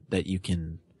much that you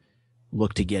can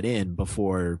look to get in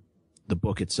before the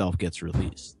book itself gets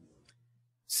released.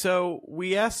 So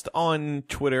we asked on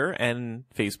Twitter and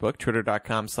Facebook,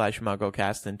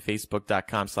 twitter.com/MuggleCast and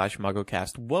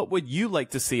facebook.com/MuggleCast, what would you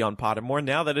like to see on Pottermore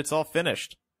now that it's all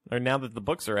finished, or now that the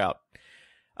books are out?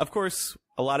 Of course,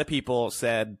 a lot of people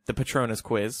said the Patronus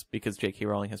quiz, because J.K.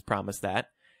 Rowling has promised that.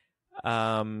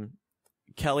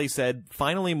 Kelly said,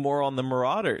 finally more on the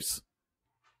Marauders.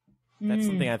 That's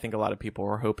something I think a lot of people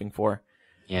were hoping for.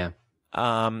 Yeah.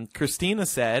 Christina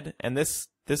said, and this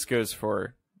goes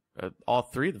for all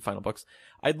 3 of the final books,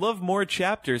 I'd love more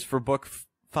chapters for book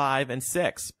 5 and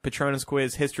 6. Patronus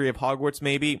quiz, history of Hogwarts,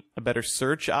 maybe a better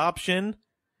search option.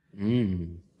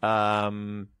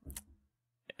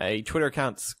 A Twitter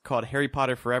account called Harry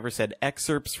Potter Forever said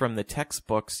excerpts from the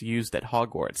textbooks used at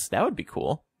Hogwarts. That would be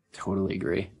cool. Totally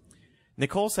agree.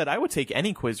 Nicole said, I would take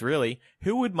any quiz, really.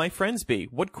 Who would my friends be?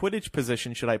 What Quidditch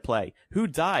position should I play? Who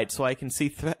died so I can see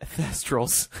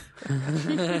Thestrals?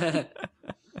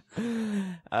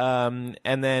 And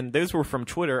then those were from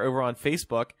Twitter. Over on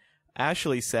Facebook,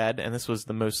 Ashley said, and this was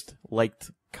the most liked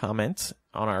comment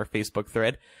on our Facebook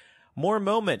thread, more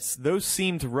moments. Those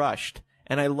seemed rushed.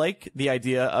 And I like the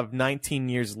idea of 19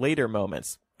 years later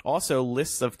moments. Also,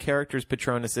 lists of characters'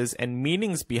 Patronuses and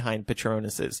meanings behind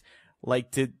Patronuses,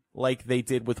 like they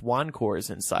did with wand cores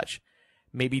and such.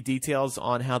 Maybe details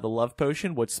on how the love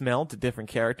potion would smell to different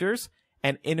characters.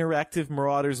 An interactive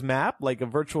Marauders map, like a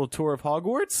virtual tour of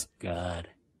Hogwarts. God.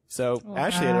 So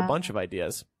Ashley had a bunch of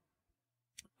ideas.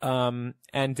 And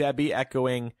Debbie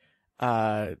echoing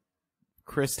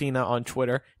Christina on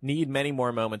Twitter, need many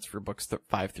more moments for books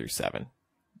 5 through 7.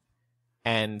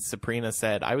 And Sabrina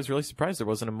said, I was really surprised there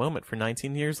wasn't a moment for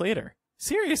 19 years later.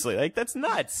 Seriously, like, that's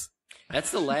nuts. That's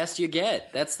the last you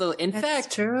get. That's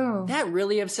fact, true. That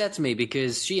really upsets me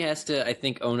because she has to, I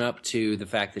think, own up to the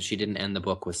fact that she didn't end the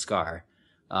book with Scar.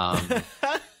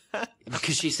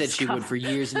 Because she said she would for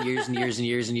years and years and years and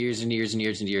years and years and years and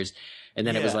years and years. And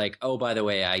then it was like, oh, by the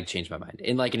way, I changed my mind.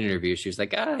 In like an interview, she was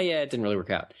like, yeah, it didn't really work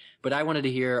out. But I wanted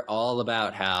to hear all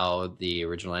about how the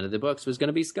original end of the books was going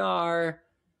to be Scar.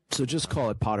 So just call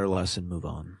it Potterless and move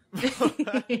on.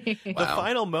 The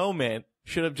final moment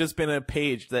should have just been a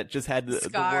page that just had the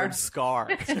word Scar.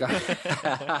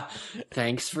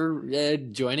 Thanks for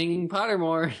joining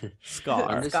Pottermore. Scar.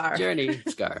 On this journey.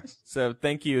 Scar. So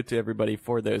thank you to everybody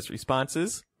for those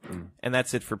responses. And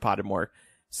that's it for Pottermore.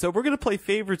 So we're going to play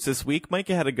favorites this week.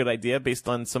 Micah had a good idea based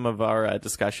on some of our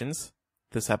discussions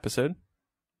this episode.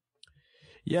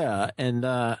 Yeah, and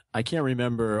I can't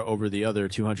remember over the other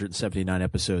 279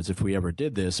 episodes if we ever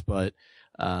did this, but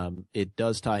it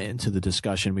does tie into the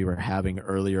discussion we were having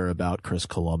earlier about Chris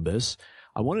Columbus.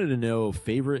 I wanted to know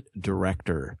favorite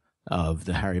director of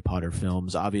the Harry Potter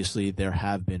films. Obviously, there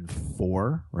have been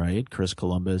 4, right? Chris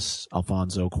Columbus,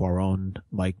 Alfonso Cuarón,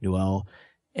 Mike Newell,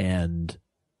 and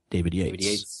David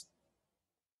Yates.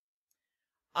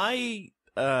 I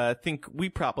think we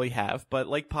probably have, but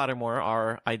like Pottermore,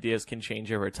 our ideas can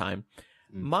change over time.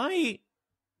 My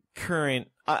current,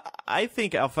 I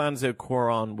think Alfonso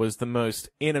Cuarón was the most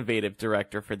innovative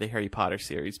director for the Harry Potter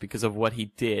series because of what he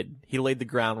did. He laid the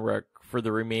groundwork for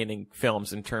the remaining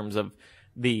films in terms of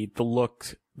the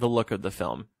look of the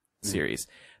film series.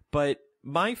 But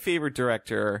my favorite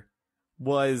director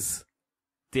was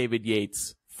David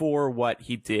Yates for what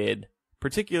he did,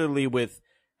 particularly with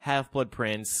Half-Blood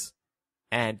Prince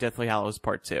and Deathly Hallows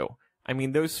Part 2. I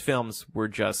mean, those films were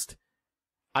just...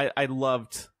 I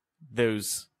loved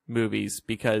those movies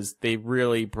because they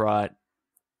really brought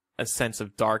a sense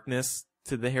of darkness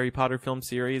to the Harry Potter film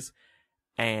series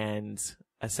and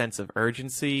a sense of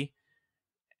urgency.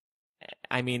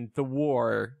 I mean, the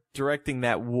war, directing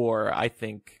that war, I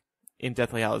think, in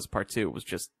Deathly Hallows Part 2 was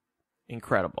just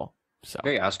incredible. So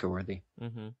very Oscar-worthy.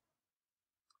 Mm-hmm.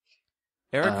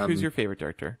 Eric, who's your favorite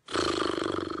director?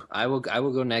 I will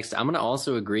go next. I'm going to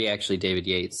also agree, actually, David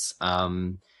Yates.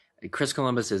 Chris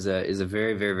Columbus is a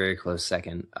very, very, very close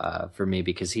second for me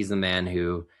because he's the man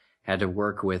who had to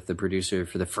work with the producer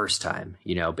for the first time,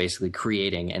 you know, basically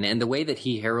creating. And the way that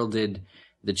he heralded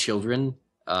the children,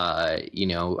 you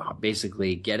know,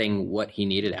 basically getting what he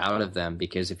needed out of them.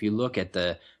 Because if you look at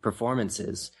the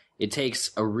performances, it takes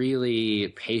a really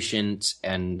patient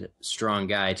and strong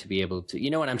guy to be able to, you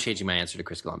know what, I'm changing my answer to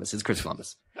Chris Columbus. It's Chris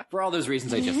Columbus. For all those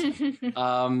reasons I just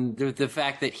said. The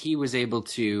fact that he was able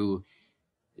to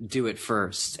do it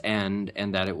first and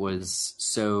that it was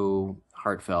so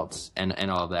heartfelt and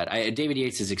all of that. David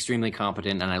Yates is extremely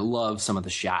competent, and I love some of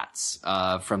the shots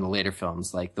from the later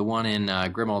films, like the one in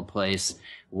Grimmauld Place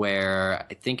where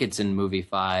I think it's in movie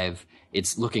 5,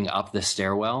 it's looking up the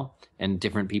stairwell and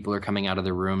different people are coming out of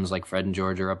the rooms, like Fred and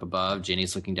George are up above,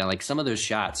 Ginny's looking down. Like some of those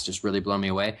shots just really blow me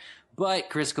away. But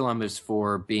Chris Columbus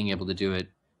for being able to do it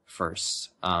first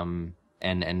and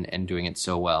doing it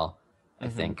so well, I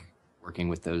think. Working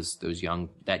with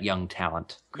that young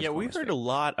talent. Chris Columbus, we've heard a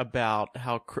lot about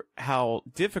how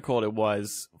difficult it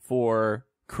was for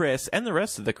Chris and the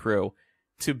rest of the crew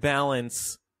to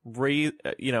balance,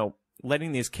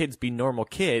 letting these kids be normal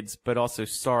kids, but also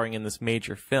starring in this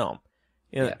major film.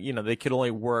 You know, they could only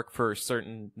work for a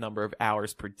certain number of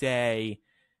hours per day.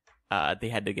 They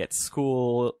had to get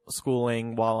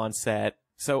schooling while on set,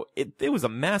 so it was a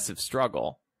massive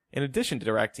struggle. In addition to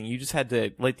directing, you just had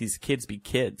to let these kids be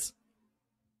kids.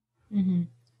 Mm-hmm.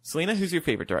 Selena, who's your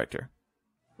favorite director?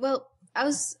 Well, I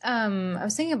was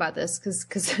thinking about this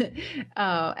because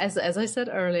as I said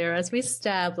earlier, as we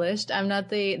established, I'm not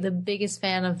the biggest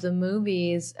fan of the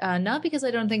movies, not because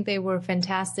I don't think they were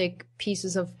fantastic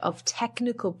pieces of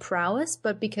technical prowess,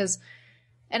 but because,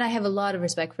 and I have a lot of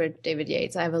respect for David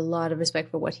Yates. I have a lot of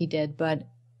respect for what he did, but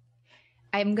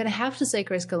I'm going to have to say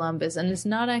Chris Columbus, and it's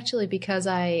not actually because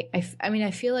I mean,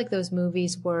 I feel like those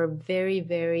movies were very,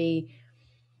 very...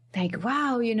 like,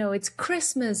 wow, you know, it's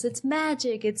Christmas, it's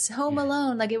magic, it's Home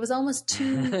Alone. Like, it was almost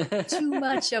too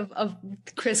much of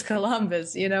Chris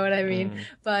Columbus, you know what I mean?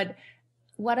 But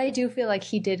what I do feel like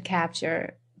he did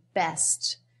capture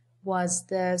best was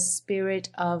the spirit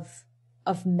of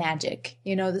magic,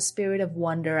 you know, the spirit of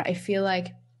wonder. I feel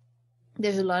like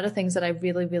there's a lot of things that I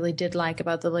really, really did like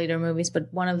about the later movies,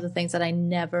 but one of the things that I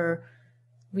never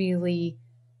really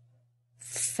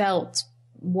felt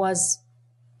was...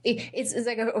 It's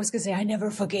like I was gonna say I never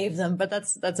forgave them, but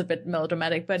that's a bit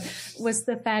melodramatic. But was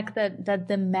the fact that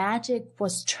the magic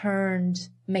was turned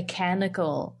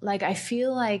mechanical. Like I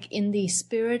feel like in the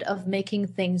spirit of making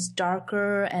things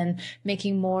darker and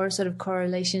making more sort of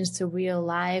correlations to real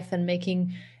life and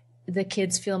making the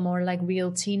kids feel more like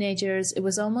real teenagers, it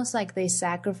was almost like they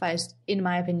sacrificed, in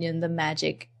my opinion, the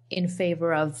magic in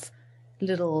favor of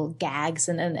little gags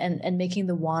and making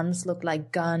the wands look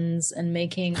like guns and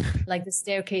making like the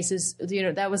staircases,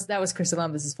 that was Chris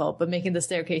Columbus's fault, but making the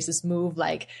staircases move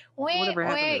like wait,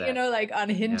 like on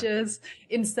hinges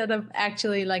instead of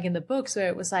actually like in the books where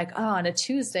it was like, oh, on a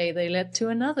Tuesday they led to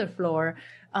another floor.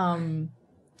 And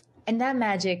that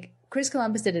magic, Chris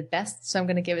Columbus did it best, so I'm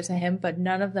going to give it to him, but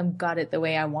none of them got it the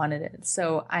way I wanted it.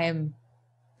 So I am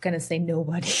going to say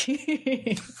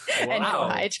nobody. And no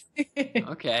Hyde.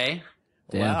 Okay.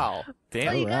 Damn. Wow. Damn.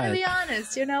 Well, you gotta be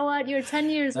honest. You know what? You're 10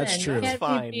 years That's in. true. You can't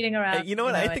Fine. be beating around. You know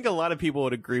what? I think a lot of people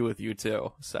would agree with you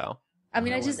too. So. I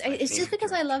mean, it's just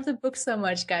because I love the book so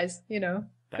much, guys. That's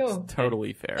cool.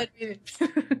 totally fair.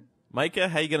 Micah,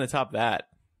 how you gonna top that?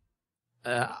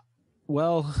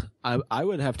 Well, I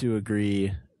would have to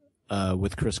agree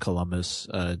with Chris Columbus.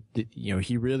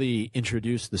 He really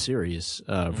introduced the series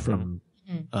from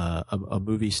a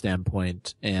movie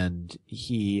standpoint, and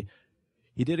he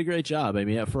did a great job. I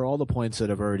mean, for all the points that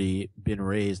have already been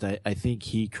raised, I think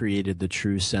he created the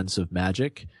true sense of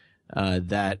magic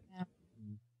that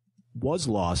was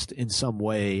lost in some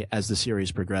way as the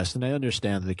series progressed. And I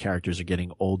understand that the characters are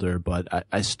getting older, but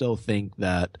I still think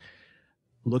that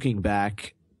looking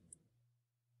back,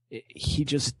 he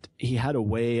had a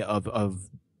way of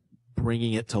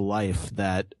bringing it to life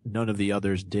that none of the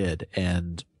others did.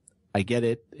 And I get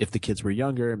it. If the kids were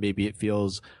younger, maybe it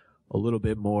feels a little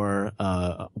bit more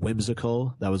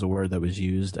whimsical. That was a word that was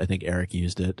used. I think Eric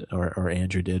used it, or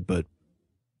Andrew did. But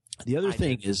the other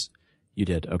thing is, you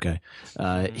did, okay.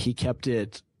 He kept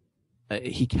it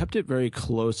very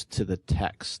close to the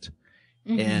text,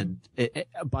 and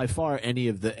by far any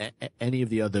of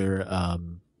the other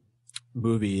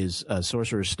movies,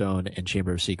 Sorcerer's Stone and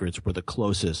Chamber of Secrets, were the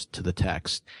closest to the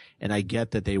text. And I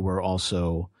get that they were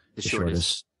also the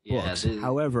shortest books.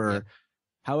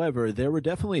 However, there were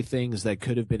definitely things that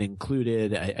could have been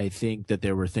included. I think that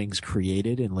there were things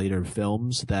created in later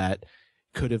films that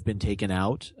could have been taken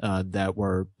out, that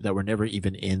were never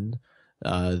even in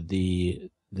the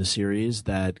series,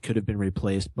 that could have been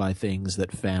replaced by things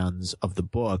that fans of the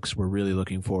books were really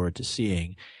looking forward to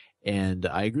seeing. And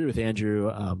I agree with Andrew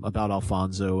about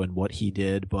Alfonso and what he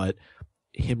did, but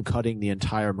him cutting the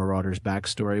entire Marauder's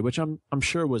backstory, which I'm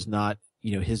sure was not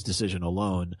his decision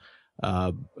alone.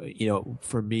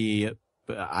 For me,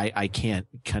 I can't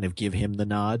kind of give him the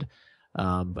nod.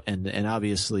 And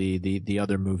obviously the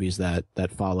other movies that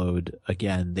followed,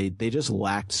 again, they just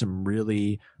lacked some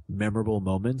really memorable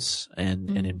moments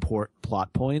and important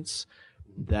plot points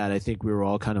that I think we were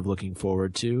all kind of looking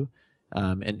forward to.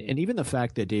 And even the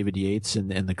fact that David Yates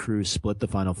and the crew split the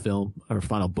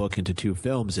final book into two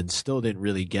films and still didn't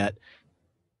really get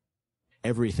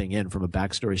everything in from a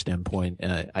backstory standpoint.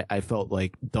 I felt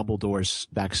like Dumbledore's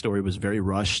backstory was very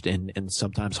rushed and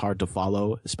sometimes hard to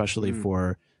follow, especially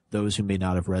for those who may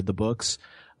not have read the books.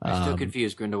 I'm still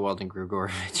confused, Grindelwald and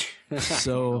Grigorevich.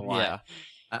 So yeah.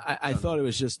 I thought it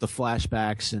was just the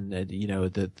flashbacks and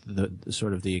the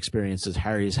sort of the experiences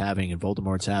Harry's having and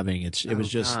Voldemort's having. It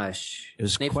was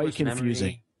Snape's quite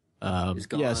confusing.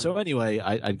 Yeah. So anyway,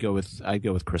 I'd go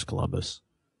with Chris Columbus.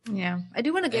 Yeah, I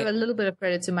do want to give a little bit of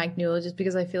credit to Mike Newell just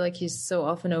because I feel like he's so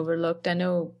often overlooked. I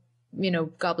know,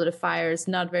 Goblet of Fire is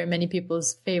not very many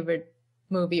people's favorite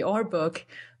movie or book,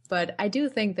 but I do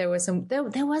think there was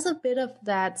there was a bit of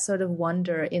that sort of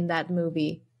wonder in that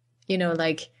movie.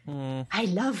 I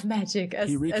love magic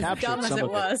as dumb as it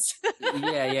was.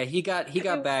 Yeah, he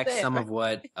got back some of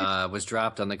what was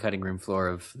dropped on the cutting room floor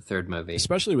of the third movie,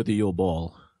 especially with the Yule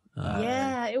Ball.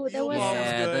 That was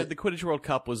good. The Quidditch World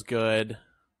Cup was good.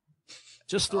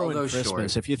 Just throw in Christmas.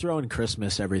 Short. If you throw in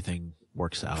Christmas, everything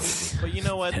works out. But you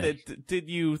know what? Did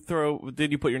you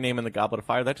put your name in the Goblet of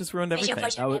Fire? That just ruined everything.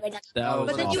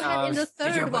 But then you had in the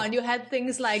third one, you had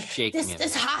things like,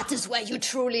 this heart is where you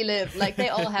truly live. Like, they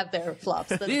all have their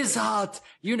flops. This heart,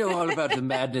 you know all about the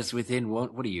madness within.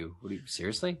 What are you?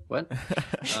 Seriously? What?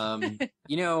 I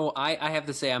have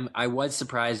to say, I was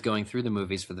surprised going through the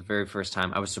movies for the very first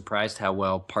time. I was surprised how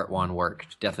well Part 1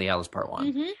 worked. Deathly Hallows Part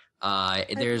 1. Mm-hmm.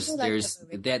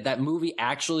 That movie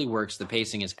actually works. The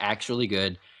pacing is actually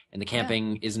good, and the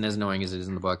camping isn't as annoying as it is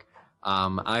in the book.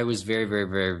 I was very, very,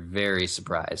 very, very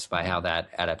surprised by how that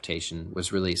adaptation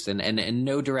was released. And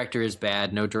no director is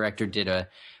bad. No director did a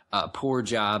poor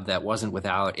job that wasn't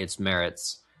without its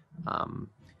merits. And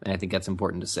I think that's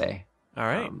important to say. All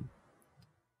right.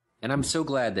 And I'm so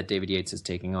glad that David Yates is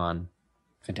taking on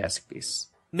Fantastic Beasts.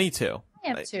 Me too. I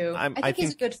am too. I think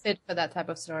he's a good fit for that type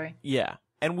of story. Yeah.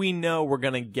 And we know we're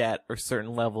going to get a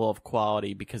certain level of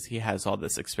quality because he has all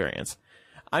this experience.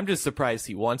 I'm just surprised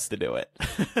he wants to do it.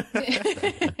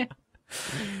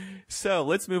 So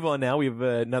let's move on now. We have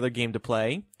another game to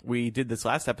play. We did this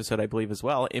last episode, I believe, as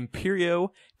well.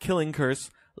 Imperio Killing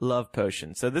Curse Love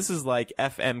Potion. So this is like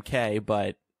FMK,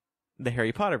 but the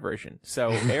Harry Potter version. So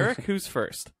Eric, who's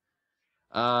first?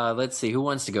 Let's see. Who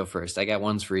wants to go first? I got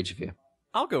ones for each of you.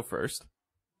 I'll go first.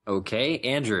 Okay,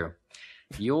 Andrew.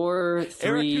 Your three.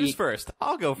 Eric, who's first?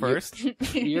 I'll go first.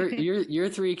 Your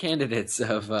three candidates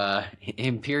of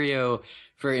Imperio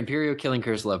Killing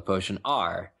Curse Love Potion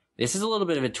are. This is a little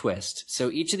bit of a twist.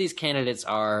 So each of these candidates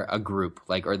are a group,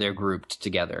 or they're grouped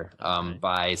together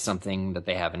by something that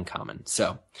they have in common.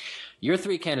 So your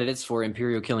three candidates for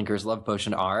Imperial Killing Curse Love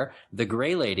Potion are the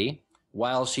Grey Lady,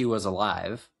 while she was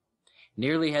alive,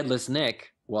 Nearly Headless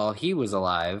Nick, while he was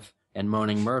alive, and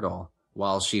Moaning Myrtle,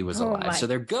 while she was alive. So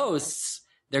they're ghosts.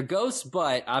 They're ghosts,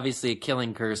 but obviously a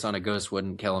killing curse on a ghost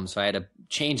wouldn't kill them. So I had to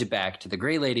change it back to the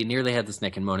Grey Lady, Nearly Headless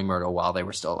Nick, and Moaning Myrtle while they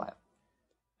were still alive.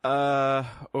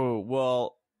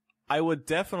 Well, I would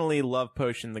definitely love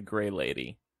potion the Grey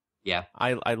Lady. Yeah.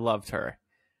 I loved her.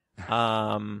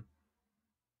 I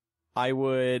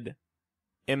would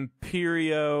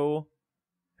Imperio.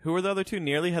 Who were the other two?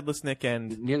 Nearly Headless Nick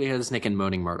and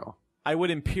Moaning Myrtle. I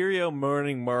would Imperio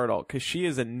Moaning Myrtle because she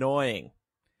is annoying.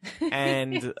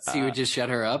 And so you would just shut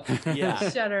her up? Yeah.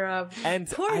 Shut her up. And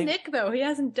poor Nick, though. He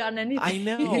hasn't done anything. I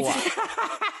know.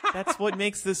 That's what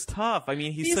makes this tough. I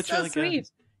mean, he's such so a sweet.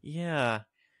 Yeah.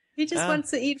 He just wants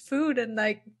to eat food and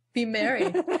be merry.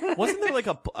 Wasn't there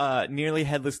a Nearly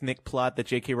Headless Nick plot that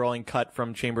J.K. Rowling cut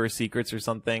from Chamber of Secrets or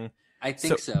something? I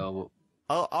think so.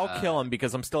 I'll kill him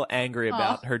because I'm still angry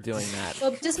about her doing that.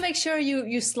 Well, just make sure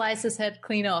you slice his head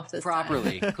clean off this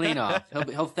properly. time. Clean off.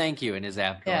 He'll thank you in his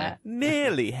afterlife. Yeah.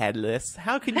 Nearly headless.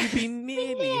 How can you be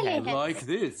nearly headless? Like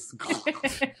this.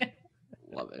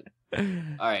 Love it.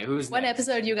 All right, who's One next?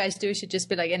 episode you guys do should just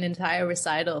be like an entire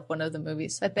recital of one of the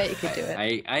movies. I bet you could do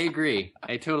it. I agree.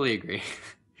 I totally agree.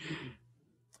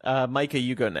 Micah,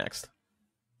 you go next.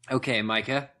 Okay,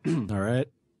 Micah. All right.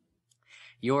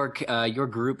 Your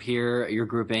group here, your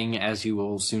grouping, as you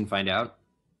will soon find out,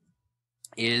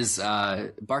 is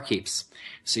barkeeps.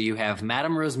 So you have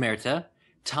Madame Rosmerta,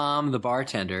 Tom the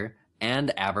bartender,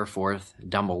 and Aberforth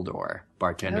Dumbledore,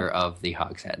 bartender of the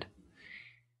Hogshead.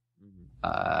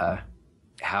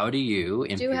 How do you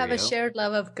do have a shared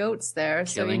love of goats there,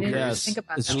 so you need to think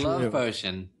about that. Love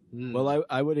potion. Well,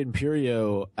 I would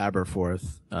Imperio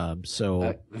Aberforth,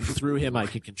 so through him I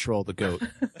could control the goat.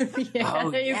 Yeah,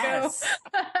 there you go.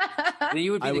 Then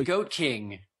you would be the Goat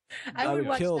King. I would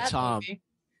kill watch that Tom movie.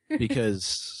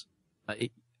 because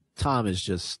Tom is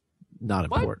just not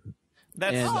important. I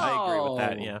agree with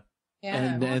that. Yeah.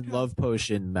 And love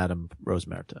potion, Madame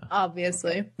Rosmerta.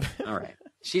 Obviously. All right.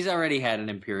 She's already had an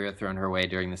Imperio thrown her way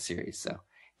during the series, so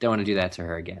don't want to do that to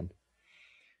her again.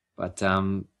 But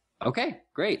okay,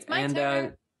 great.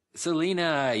 And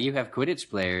Selena, you have Quidditch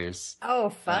players. Oh,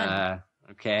 fun.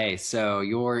 Okay, so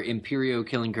your Imperio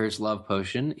Killing Curse Love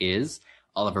Potion is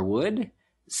Oliver Wood,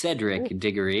 Cedric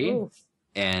Diggory,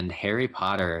 and Harry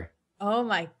Potter. Oh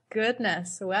my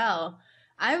goodness. Well,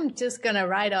 I'm just going to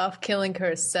write off Killing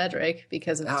Curse Cedric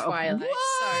because of Twilight.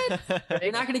 What? Sorry.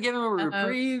 You're not going to give him a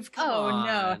reprieve? Come on.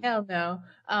 No, hell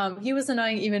no. He was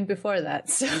annoying even before that.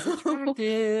 So. He's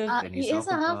attractive. And he is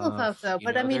a Hufflepuff, though.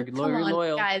 But I mean, come on,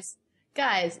 loyal.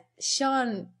 guys,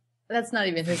 Sean, that's not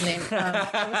even his name. I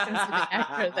was going to say the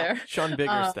actor there. Sean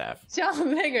Biggerstaff.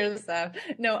 Sean Biggerstaff.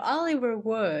 No, Oliver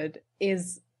Wood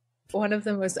is one of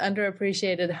the most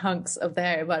underappreciated hunks of the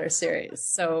Harry Potter series.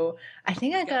 So I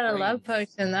think I got a love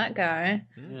potion, that guy.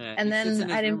 Yeah, and then sits in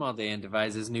his I didn't room all day and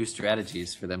devises new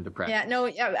strategies for them to practice. Yeah,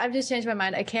 no, I've just changed my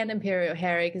mind. I can't Imperial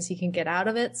Harry because he can get out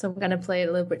of it. So I'm going to play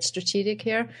a little bit strategic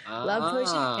here. Love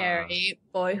potion Harry,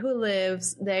 boy who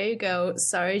lives. There you go.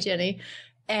 Sorry, Jenny.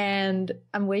 And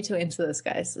I'm way too into this,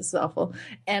 guys. This is awful.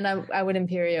 And I would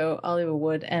Imperio Oliver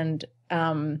Wood and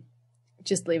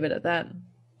just leave it at that.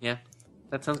 Yeah.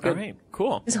 That sounds good. All right,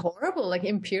 cool. It's horrible. Like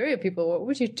Imperial people, what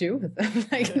would you do with them?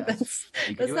 Like let's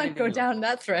not go down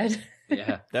that thread.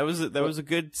 Yeah, that was a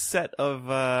good set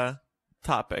of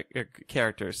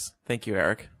characters. Thank you,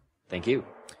 Eric. Thank you.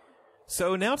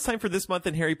 So now it's time for This Month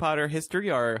in Harry Potter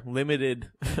History, our limited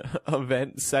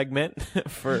event segment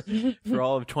for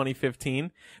all of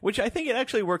 2015, which I think it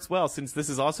actually works well since this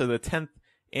is also the 10th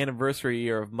anniversary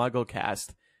year of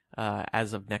MuggleCast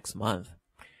as of next month.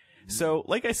 So,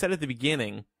 like I said at the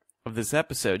beginning of this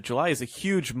episode, July is a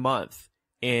huge month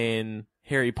in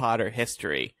Harry Potter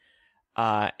history.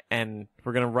 And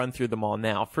we're going to run through them all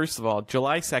now. First of all,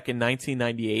 July 2nd,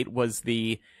 1998 was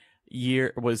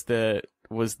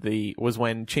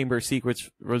when Chamber of Secrets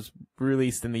was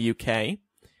released in the UK.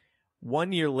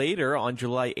 1 year later, on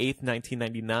July 8th,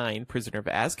 1999, Prisoner of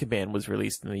Azkaban was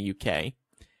released in the UK.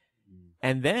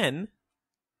 And then,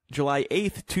 July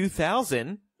 8th,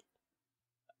 2000,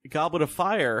 Goblet of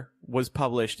Fire was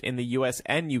published in the US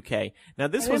and UK. Now,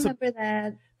 this was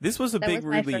a big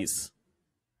release.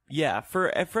 Yeah,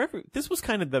 this was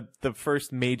kind of the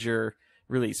first major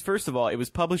release. First of all, it was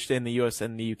published in the US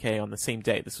and the UK on the same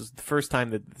day. This was the first time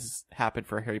that this happened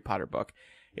for a Harry Potter book.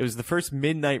 It was the first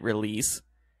midnight release,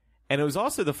 and it was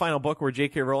also the final book where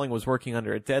J.K. Rowling was working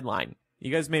under a deadline.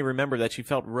 You guys may remember that she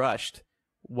felt rushed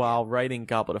while writing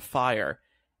Goblet of Fire,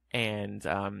 and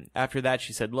after that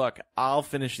she said, look, I'll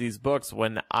finish these books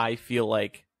when I feel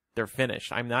like they're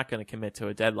finished. I'm not going to commit to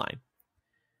a deadline,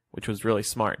 which was really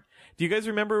smart. Do you guys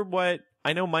remember what...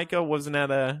 I know Micah wasn't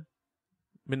at a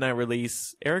midnight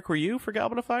release. Eric, were you for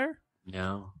Goblet of Fire?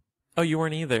 No. Oh, you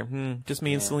weren't either. Just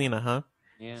me and Selena, huh?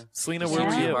 Yeah. Selena, where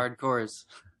were you? Hardcores.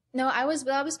 No, I was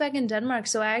back in Denmark,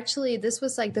 so this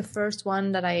was like the first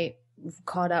one that I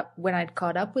caught up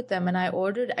with them, and I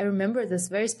remember this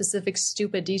very specific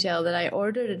stupid detail that I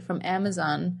ordered it from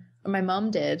Amazon, or my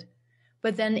mom did.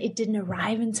 But then it didn't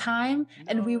arrive in time,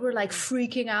 and we were like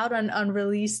freaking out on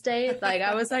release date. Like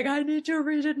I was like, I need to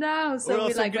read it now. So or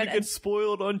else we I'm gonna get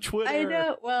spoiled on Twitter. I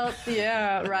know. Well,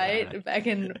 yeah, right. Back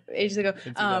in ages ago,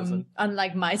 on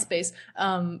like MySpace.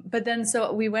 But then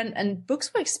so we went, and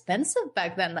books were expensive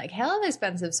back then, like hell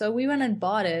expensive. So we went and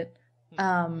bought it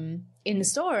in the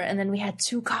store, and then we had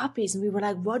 2 copies, and we were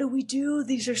like, what do we do?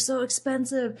 These are so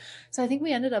expensive. So I think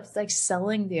we ended up like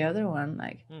selling the other one.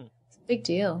 Like it's a big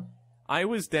deal. I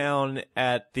was down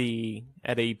in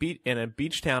a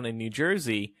beach town in New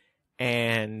Jersey,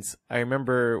 and I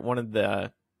remember one of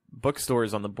the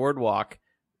bookstores on the boardwalk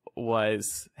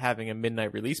was having a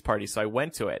midnight release party, so I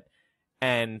went to it.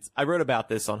 And I wrote about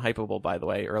this on Hypable, by the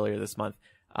way, earlier this month,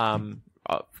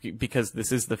 because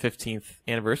this is the 15th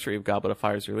anniversary of Goblet of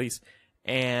Fire's release.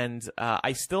 And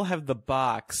I still have the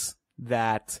box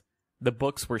that the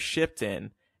books were shipped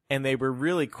in. And they were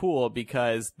really cool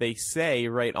because they say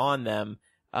right on them,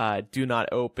 do not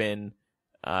open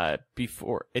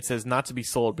before, it says not to be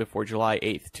sold before July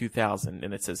 8th, 2000.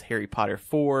 And it says Harry Potter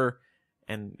 4,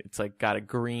 and it's like got a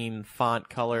green font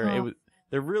color.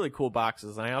 They're really cool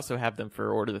boxes. And I also have them for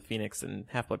Order of the Phoenix and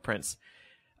Half-Blood Prince.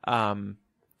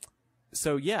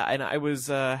 So yeah, and I was,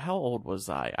 how old was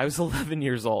I? I was 11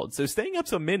 years old. So staying up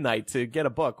till midnight to get a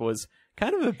book was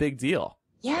kind of a big deal.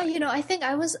 Yeah, I think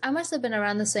I must have been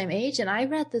around the same age, and I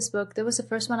read this book. That was the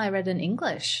first one I read in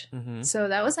English. Mm-hmm. So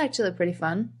that was actually pretty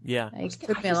fun. Yeah. It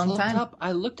took me a long time.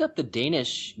 I looked up the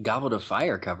Danish Goblet of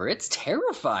Fire cover. It's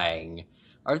terrifying.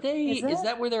 Are they, is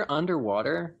that where they're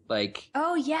underwater? Like.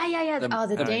 Oh, yeah.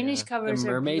 The Danish covers the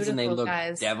mermaids, are beautiful, and they look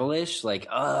guys. devilish. Like,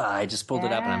 I just pulled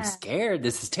it up and I'm scared.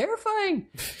 This is terrifying.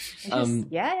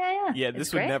 Yeah. Yeah,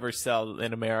 this would never sell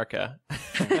in America.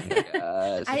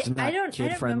 I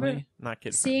don't remember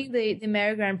seeing the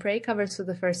Mary Grand Prix covers for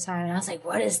the first time, and I was like,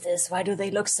 what is this? Why do they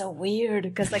look so weird?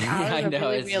 Because like ours are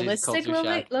really realistic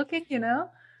looking,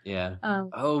 Yeah.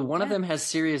 One of them has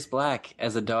Sirius Black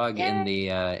as a dog in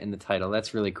the title.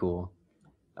 That's really cool.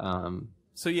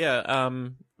 So yeah,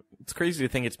 it's crazy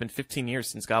to think it's been 15 years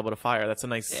since Goblet of Fire. That's a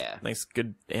nice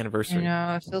good anniversary.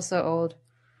 I feel so old.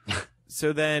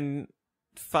 So then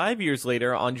 5 years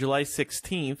later, on July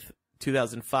 16th,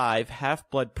 2005,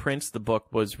 Half-Blood Prince, the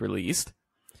book, was released.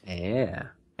 Yeah.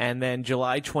 And then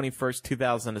July 21st,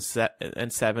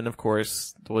 2007, of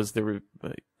course, was the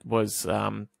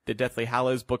Deathly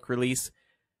Hallows book release.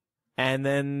 And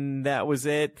then that was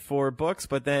it for books.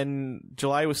 But then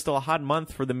July was still a hot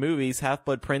month for the movies.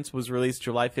 Half-Blood Prince was released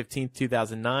July 15th,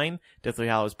 2009. Deathly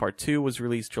Hallows Part 2 was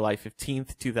released July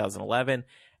 15th, 2011.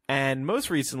 And most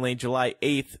recently, July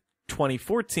 8th,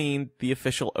 2014, the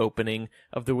official opening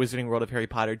of the Wizarding World of Harry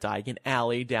Potter Diagon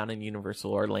Alley down in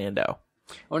Universal Orlando.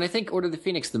 Oh, and I think Order of the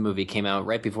Phoenix, the movie, came out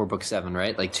right before Book 7,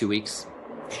 right? Like 2 weeks?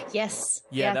 Yes.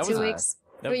 Yeah, that 2 was, weeks.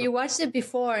 But you watched it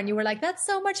before, and you were like, that's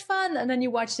so much fun. And then you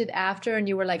watched it after, and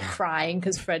you were like crying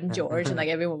because Fred and George and like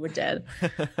everyone were dead.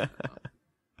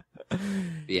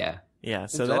 Yeah. Yeah,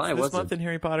 so that's this month in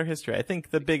Harry Potter history. I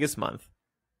think the biggest month.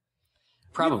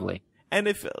 Probably. And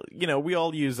if, we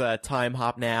all use Time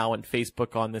Hop now and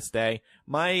Facebook on this day.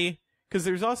 Because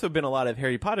there's also been a lot of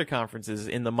Harry Potter conferences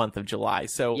in the month of July.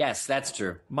 So yes, that's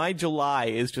true. My July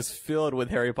is just filled with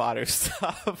Harry Potter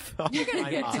stuff. You're going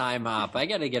to get Time Hop. I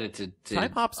got to get it to...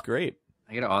 Time Hop's great.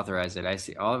 I got to authorize it. I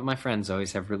see all of my friends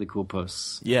always have really cool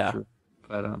posts. Yeah.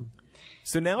 But,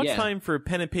 So now it's time for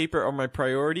pen and paper or my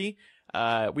priority.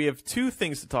 We have 2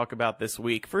 things to talk about this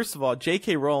week. First of all,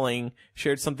 J.K. Rowling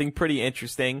shared something pretty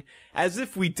interesting. As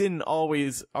if we didn't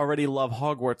already love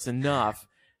Hogwarts enough,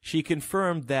 she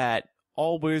confirmed that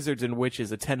all wizards and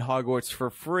witches attend Hogwarts for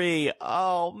free.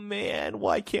 Oh man,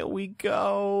 why can't we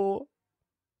go?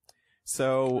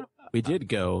 So we did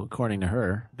go, according to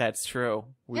her. That's true.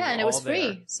 And it was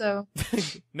free. So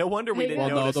no wonder we didn't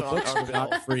no, notice. the books were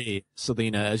not free,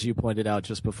 Selena, as you pointed out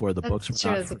just before. The books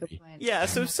were not free. Yeah,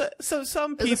 so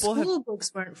some people the school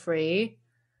books weren't free.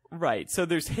 Right, so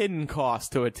there's hidden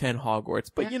cost to attend Hogwarts,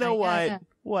 but you know what? Yeah.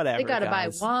 Whatever. They gotta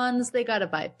guys. buy wands. They gotta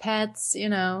buy pets. You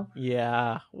know.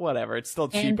 Yeah, whatever. It's still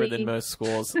cheaper than most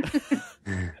schools.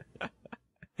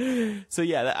 So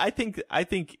yeah, I think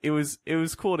it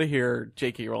was cool to hear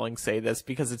J.K. Rowling say this,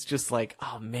 because it's just like,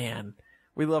 oh man,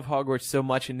 we love Hogwarts so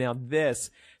much, and now this.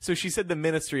 So she said the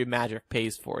Ministry of Magic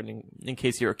pays for it. In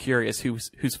case you were curious,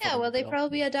 who's yeah. Well, they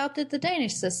probably adopted the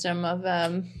Danish system of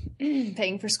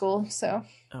paying for school. So.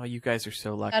 Oh, you guys are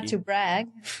so lucky. Not to brag.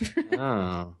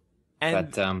 Oh.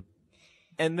 And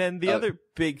then the other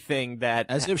big thing that,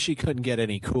 as if she couldn't get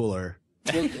any cooler.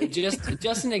 Well,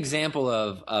 just an example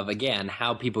of again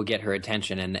how people get her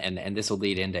attention, and this will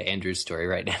lead into Andrew's story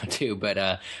right now too.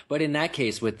 But in that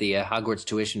case with the Hogwarts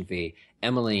tuition fee,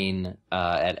 Emmeline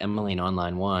at Emmeline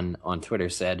Online 1 on Twitter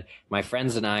said, "My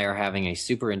friends and I are having a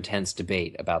super intense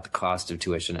debate about the cost of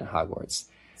tuition at Hogwarts."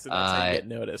 So that's how you get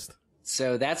noticed.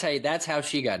 So that's how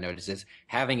she got noticed, is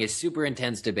having a super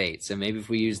intense debate. So maybe if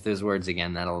we use those words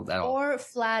again, that'll or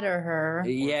flatter her.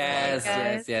 Yes.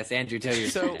 Andrew, tell your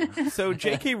So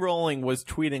J.K. Rowling was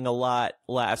tweeting a lot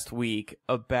last week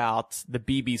about the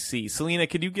BBC. Selena,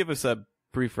 could you give us a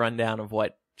brief rundown of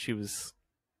what she was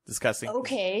discussing?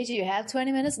 Okay, do you have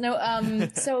 20 minutes? No.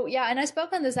 So yeah, and I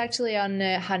spoke on this actually on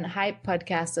Hype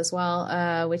podcast as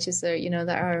well, which is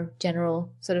our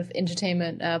general sort of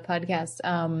entertainment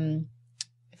podcast.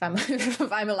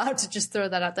 If I'm allowed to just throw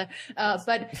that out there.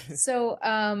 But so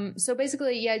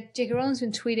basically, yeah, J.K. Rowling's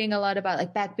been tweeting a lot about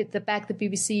like back the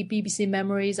BBC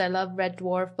memories. I love Red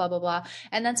Dwarf, blah, blah, blah.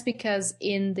 And that's because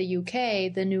in the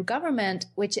UK, the new government,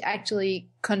 which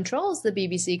actually controls the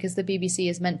BBC, because the BBC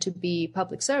is meant to be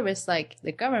public service, like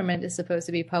the government is supposed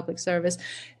to be public service.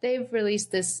 They've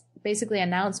released this basically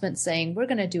announcement saying, we're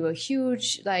going to do a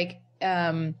huge,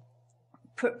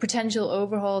 potential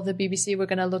overhaul of the BBC. We're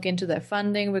going to look into their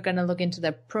funding. We're going to look into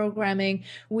their programming.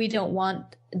 We don't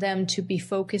want them to be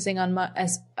focusing on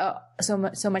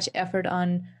so much effort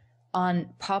on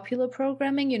popular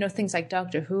programming, things like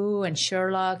Doctor Who and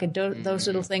Sherlock and those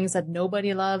little things that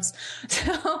nobody loves.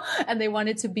 And they want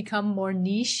it to become more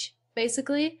niche,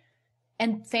 basically.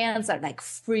 And fans are like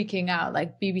freaking out,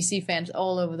 like BBC fans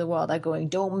all over the world are going,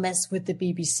 don't mess with the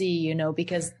BBC,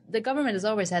 because the government has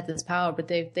always had this power, but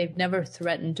they've never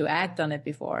threatened to act on it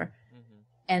before. Mm-hmm.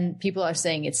 And people are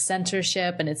saying it's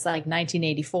censorship and it's like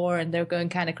 1984 and they're going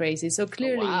kind of crazy. So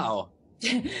clearly,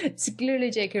 clearly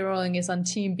J.K. Rowling is on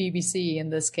Team BBC in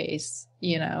this case,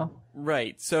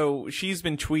 Right. So she's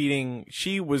been tweeting,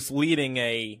 she was leading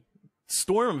a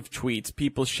storm of tweets,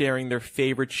 people sharing their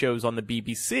favorite shows on the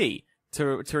BBC.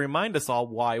 To remind us all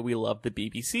why we love the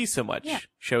BBC so much. Yeah.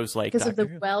 Shows like because of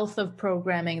the wealth of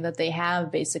programming that they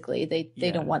have, basically.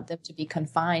 They don't want them to be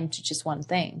confined to just one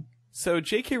thing. So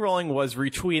J.K. Rowling was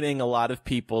retweeting a lot of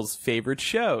people's favorite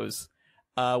shows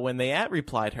when they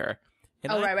replied her.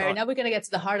 And right. Now we're going to get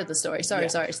to the heart of the story. Sorry.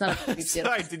 It's not a big deal.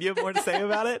 Sorry, did you have more to say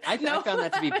about it? I found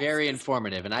that to be very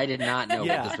informative, and I did not know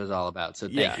what this was all about. So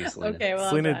thank you, Selena. Okay, well,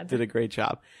 Selena did a great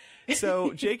job.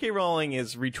 So J.K. Rowling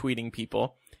is retweeting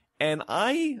people. And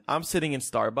I'm sitting in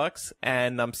Starbucks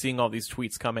and I'm seeing all these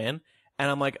tweets come in and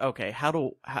I'm like, okay,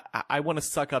 I want to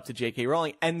suck up to J.K.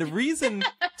 Rowling. And the reason,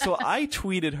 so I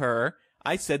tweeted her,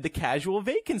 I said The Casual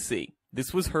Vacancy.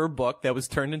 This was her book that was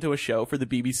turned into a show for the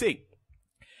BBC.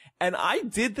 And I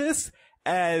did this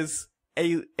as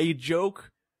a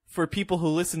joke for people who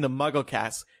listen to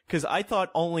MuggleCast, because I thought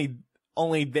only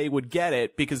they would get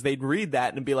it because they'd read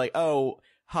that and be like, oh,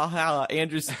 haha,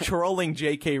 Andrew's trolling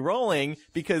J.K. Rowling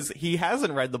because he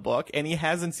hasn't read the book and he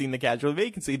hasn't seen The Casual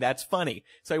Vacancy. That's funny.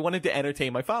 So I wanted to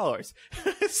entertain my followers.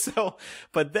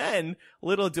 But then,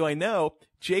 little do I know,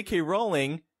 J.K.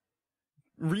 Rowling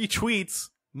retweets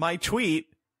my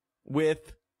tweet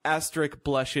with asterisk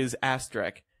blushes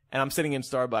asterisk. And I'm sitting in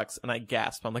Starbucks and I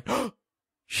gasp. I'm like, oh,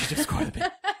 she just quoted me.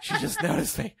 She just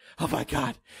noticed me. Oh my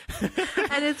God.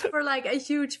 And it's for like a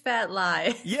huge fat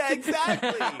lie. Yeah,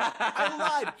 exactly. I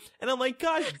lied. And I'm like,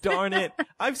 gosh darn it.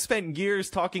 I've spent years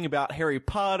talking about Harry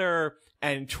Potter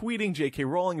and tweeting J.K.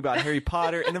 Rowling about Harry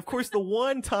Potter. And of course, the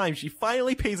one time she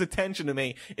finally pays attention to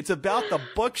me, it's about the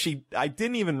book I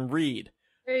didn't even read.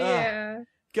 Yeah.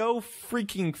 Go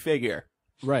freaking figure.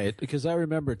 Right. Because I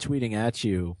remember tweeting at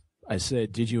you, I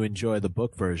said, did you enjoy the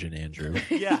book version, Andrew?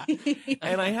 Yeah.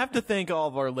 And I have to thank all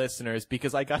of our listeners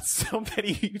because I got so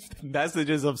many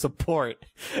messages of support.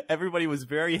 Everybody was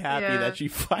very happy that she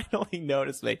finally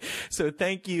noticed me. So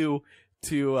thank you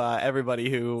to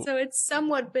everybody who... So it's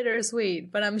somewhat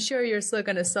bittersweet, but I'm sure you're still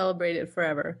going to celebrate it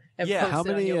forever. And Yeah. post How it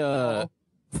on many your wall.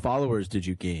 followers did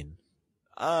you gain?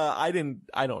 I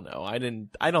don't know. I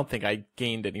don't think I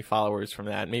gained any followers from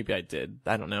that. Maybe I did.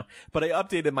 I don't know. But I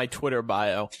updated my Twitter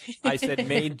bio. I said,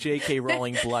 made J.K.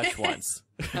 Rowling blush once.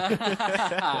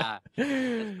 That's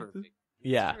perfect.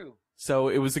 Yeah. True. So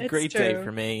it was a It's great day true.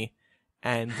 for me.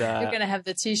 And, You're going to have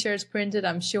the t-shirts printed,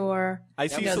 I'm sure. I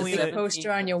see You know, the Selena. big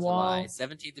poster on your wall.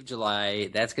 17th of July.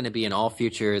 That's going to be in all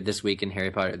future this week in Harry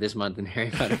Potter, this month in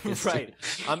Harry Potter history. Right.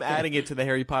 I'm adding it to the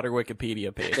Harry Potter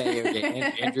Wikipedia page.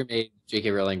 Andrew made J.K.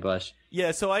 Rowling blush.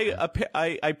 Yeah, so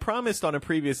I promised on a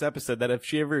previous episode that if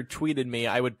she ever tweeted me,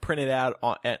 I would print it out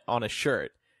on a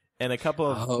shirt. And a couple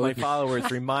of my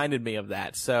followers reminded me of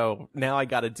that. So now I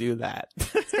got to do that.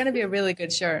 It's going to be a really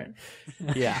good shirt.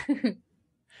 Yeah.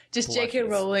 Just J.K. Blushes.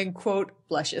 Rowling, quote,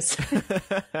 blushes.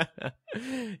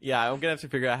 Yeah, I'm going to have to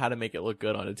figure out how to make it look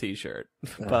good on a t-shirt.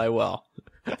 But I will.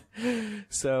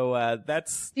 So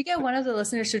that's... You get one of the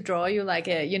listeners to draw you like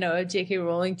a J.K.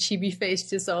 Rowling chibi face,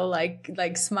 just all like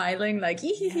smiling, like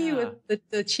hee hee hee with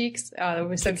the cheeks. Oh, that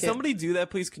was so Can cute. somebody do that,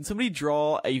 please? Can somebody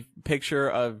draw a picture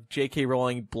of J.K.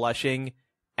 Rowling blushing,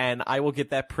 and I will get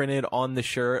that printed on the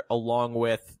shirt along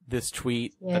with this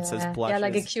tweet that says blushes. Yeah,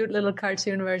 like a cute little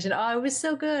cartoon version. Oh, it was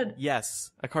so good.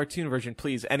 Yes, a cartoon version,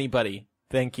 please. Anybody.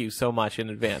 Thank you so much in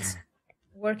advance.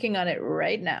 Working on it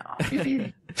right now.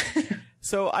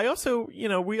 So I also,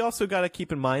 we also got to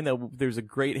keep in mind that there's a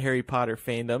great Harry Potter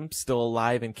fandom still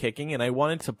alive and kicking, and I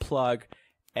wanted to plug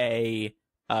a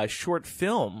short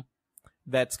film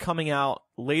that's coming out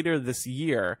later this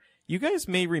year. You guys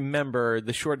may remember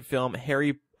the short film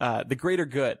The Greater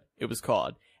Good, it was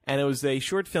called. And it was a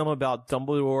short film about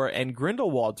Dumbledore and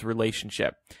Grindelwald's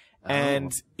relationship.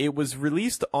 And it was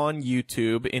released on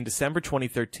YouTube in December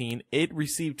 2013. It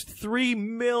received 3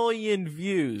 million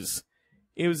views.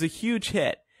 It was a huge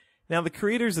hit. Now, the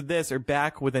creators of this are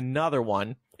back with another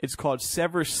one. It's called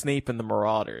Severus Snape and the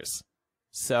Marauders.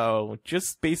 So,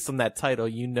 just based on that title,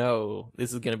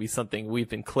 this is going to be something we've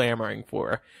been clamoring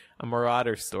for, a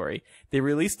Marauder story. They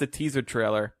released a teaser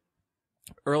trailer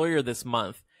earlier this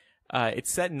month.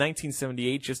 It's set in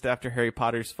 1978, just after Harry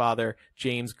Potter's father,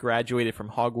 James, graduated from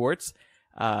Hogwarts.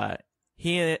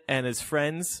 He and his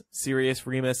friends, Sirius,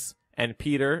 Remus, and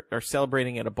Peter, are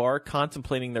celebrating at a bar,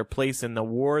 contemplating their place in the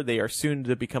war they are soon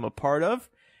to become a part of.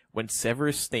 When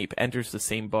Severus Snape enters the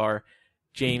same bar,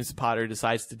 James Potter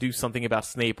decides to do something about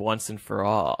Snape once and for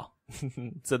all.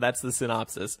 So that's the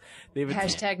synopsis.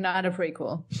 Hashtag not a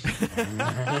prequel.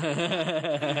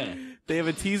 They have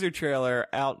a teaser trailer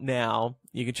out now.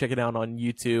 You can check it out on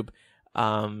YouTube.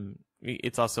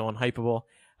 It's also on Hypable.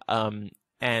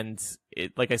 And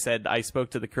like I said, I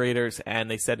spoke to the creators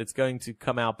and they said it's going to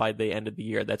come out by the end of the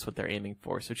year. That's what they're aiming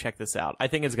for. So check this out. I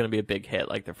think it's going to be a big hit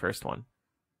like their first one.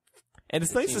 And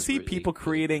it's nice to see people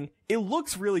creating. It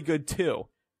looks really good too.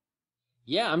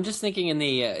 Yeah, I'm just thinking in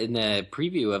the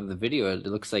preview of the video, it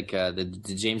looks like the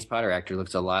James Potter actor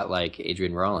looks a lot like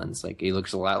Adrian Rollins. Like he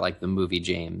looks a lot like the movie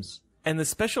James. And the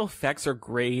special effects are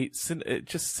great.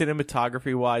 Just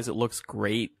cinematography wise, it looks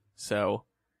great. So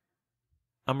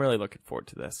I'm really looking forward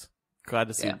to this. Glad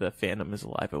to see the fandom is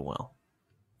alive and well.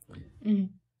 Mm-hmm.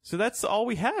 So that's all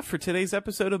we have for today's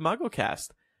episode of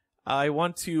MuggleCast. I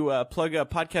want to plug a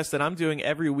podcast that I'm doing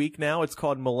every week now. It's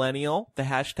called Millennial. The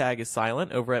hashtag is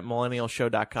silent over at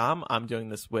millennialshow.com. I'm doing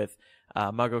this with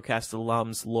MuggleCast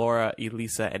alums Laura,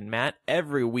 Elisa, and Matt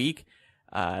every week.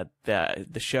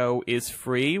 The show is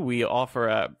free. We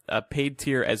offer a paid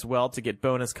tier as well to get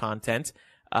bonus content.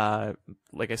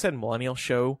 Like I said,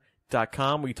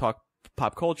 millennialshow.com. We talk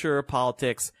pop culture,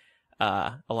 politics,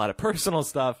 a lot of personal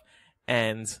stuff,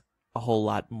 and a whole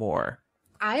lot more.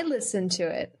 I listen to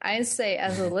it. I say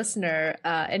as a listener,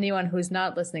 anyone who's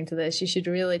not listening to this, you should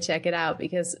really check it out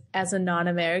because as a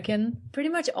non-American, pretty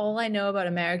much all I know about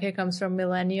America comes from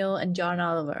Millennial and John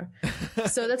Oliver.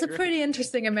 So that's a pretty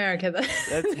interesting America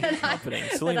That's happening.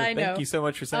 Selena, thank you so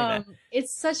much for saying that.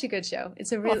 It's such a good show.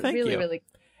 It's a really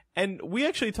And we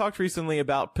actually talked recently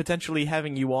about potentially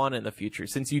having you on in the future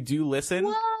since you do listen.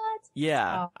 What?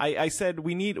 Yeah. Oh. I said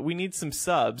we need some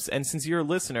subs, and since you're a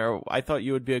listener, I thought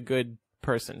you would be a good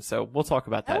person. So we'll talk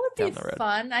about that down the road. That would be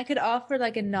fun. I could offer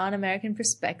like a non-American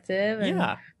perspective and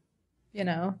talk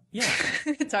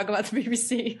about the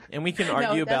BBC. And we can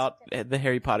argue about the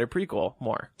Harry Potter prequel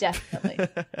more. Definitely.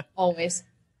 Always.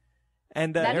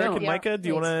 And Eric and Micah, do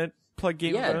you want to plug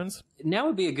Game of Thrones? Now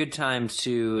would be a good time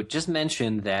to just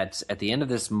mention that at the end of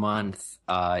this month,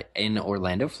 in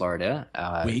Orlando, Florida,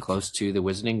 close to the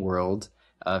Wizarding World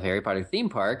of Harry Potter theme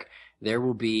park, there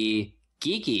will be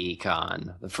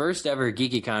GeekyCon, the first ever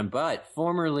GeekyCon, but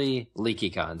formerly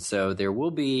LeakyCon. So there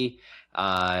will be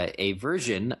a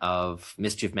version of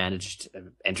Mischief Managed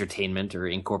Entertainment or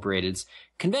Incorporated's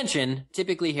convention,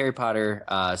 typically Harry Potter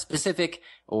specific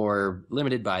or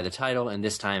limited by the title, and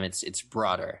this time it's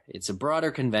broader. It's a broader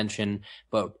convention,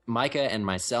 but Micah and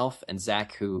myself and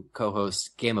Zach, who co-hosts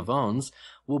Game of Owns,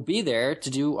 will be there to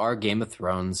do our Game of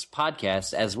Thrones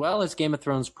podcast as well as Game of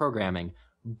Thrones programming.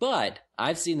 But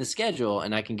I've seen the schedule,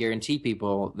 and I can guarantee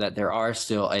people that there are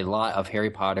still a lot of Harry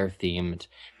Potter themed,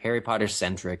 Harry Potter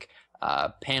centric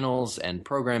panels and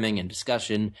programming and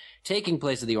discussion taking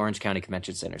place at the Orange County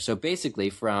Convention Center. So basically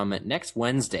from next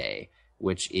Wednesday,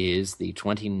 which is the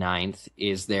 29th,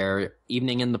 is their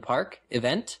Evening in the Park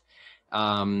event,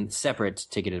 separate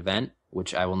ticket event,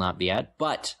 which I will not be at.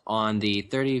 But on the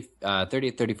 30th,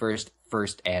 31st,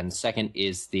 1st, and 2nd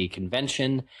is the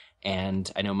convention.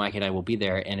 And I know Mike and I will be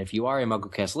there. And if you are a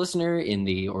MuggleCast listener in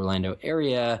the Orlando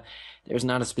area, there's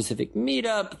not a specific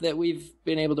meetup that we've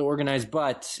been able to organize,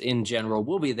 but in general,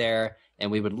 we'll be there and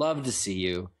we would love to see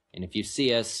you. And if you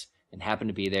see us and happen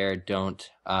to be there, don't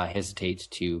hesitate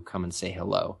to come and say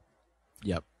hello.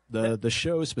 Yep. The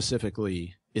show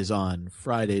specifically is on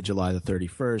Friday, July the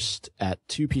 31st at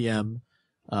 2 p.m.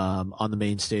 On the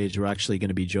main stage, we're actually going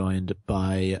to be joined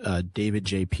by David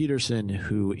J. Peterson,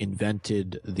 who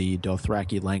invented the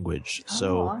Dothraki language.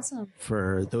 So awesome.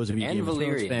 For those of you Game of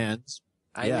Thrones fans,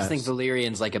 I always think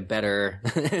Valyrian's like a better,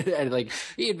 like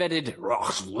he invented,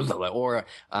 or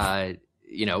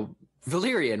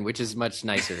Valyrian, which is much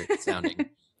nicer sounding.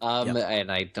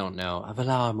 And I don't know.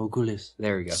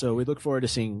 There we go. So we look forward to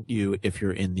seeing you if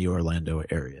you're in the Orlando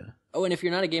area. Oh, and if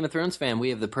you're not a Game of Thrones fan,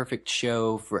 we have the perfect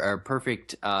show for our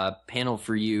perfect panel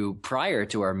for you prior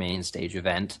to our main stage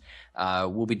event.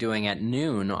 We'll be doing at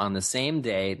noon on the same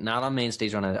day, not on main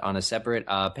stage, on a separate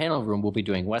panel room. We'll be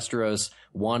doing Westeros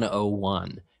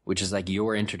 101, which is like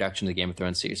your introduction to the Game of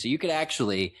Thrones series. So you could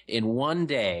actually, in one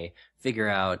day, figure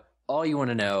out all you want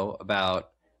to know about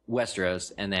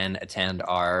Westeros and then attend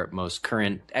our most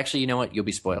current. Actually, you know what? You'll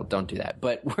be spoiled. Don't do that.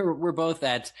 But we're both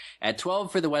at 12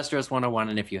 for the Westeros 101.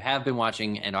 And if you have been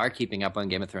watching and are keeping up on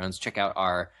Game of Thrones, check out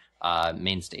our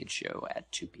main stage show at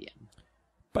 2 p.m.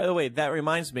 By the way, that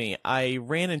reminds me, I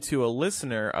ran into a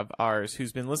listener of ours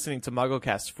who's been listening to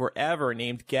MuggleCast forever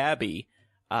named Gabby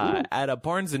at a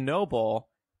Barnes & Noble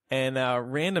in a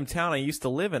random town I used to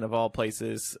live in, of all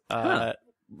places,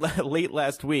 late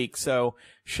last week. So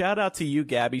shout out to you,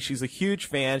 Gabby. She's a huge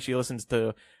fan. She listens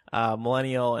to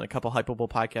Millennial and a couple Hypable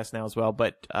podcasts now as well.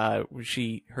 But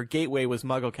her gateway was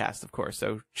MuggleCast, of course.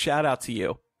 So shout out to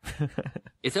you.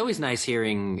 It's always nice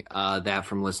hearing that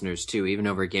from listeners too. Even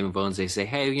over at Game of Bones, they say,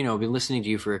 "Hey, I've been listening to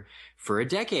you for a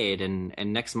decade, and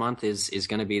next month is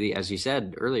going to be as you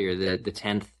said earlier, the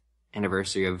 10th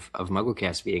anniversary of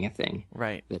MuggleCast being a thing,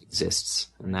 right? That exists,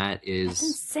 and that's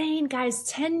insane, guys.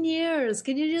 10 years.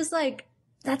 Can you just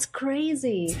that's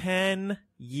crazy. 10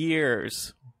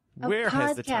 years. Where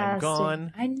has the time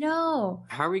gone? I know.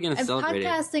 How are we going to celebrate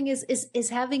podcasting is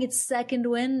having its second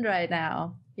wind right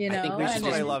now. I think that's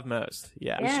what I love most.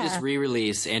 Yeah. We should just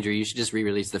re-release, Andrew, you should just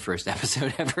re-release the first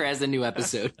episode ever as a new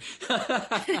episode.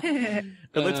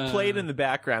 Let's play it in the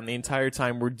background the entire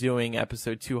time we're doing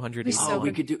episode 200.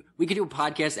 We could do a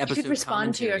podcast episode. You could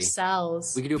respond commentary. to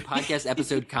yourselves. We could do a podcast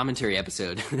episode commentary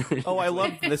episode. Oh, I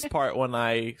love this part when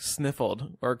I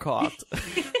sniffled or coughed.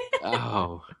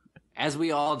 Oh, as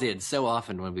we all did so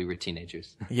often when we were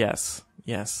teenagers. Yes.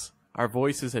 Our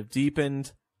voices have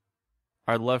deepened.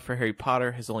 Our love for Harry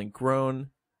Potter has only grown.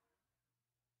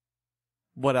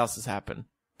 What else has happened?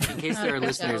 In case there are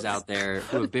listeners out there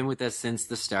who have been with us since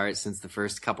the start, since the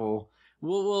first couple,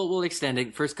 we'll extend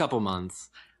it, first couple months.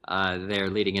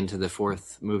 They're leading into the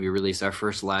 4th movie release, our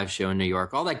first live show in New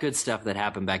York, all that good stuff that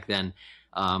happened back then.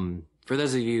 For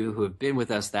those of you who have been with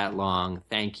us that long,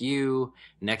 thank you.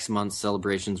 Next month's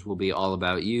celebrations will be all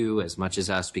about you as much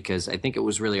as us, because I think it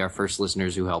was really our first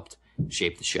listeners who helped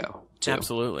shape the show, too.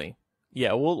 Absolutely.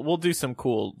 Yeah, we'll do some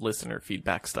cool listener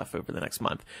feedback stuff over the next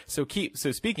month. So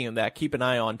speaking of that, keep an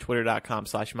eye on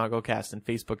twitter.com/MuggleCast and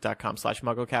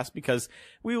facebook.com/MuggleCast, because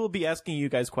we will be asking you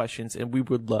guys questions and we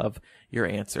would love your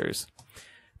answers.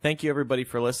 Thank you everybody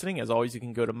for listening. As always, you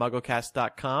can go to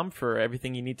MuggleCast.com for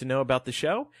everything you need to know about the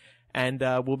show. And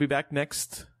we'll be back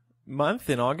next month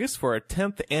in August for our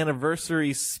 10th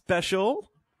anniversary special.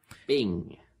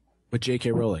 Bing. With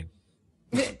J.K. Rowling.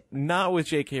 Not with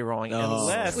J.K. Rowling,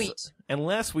 unless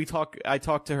Sweet. I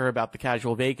talk to her about the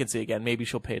casual vacancy again. Maybe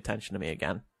she'll pay attention to me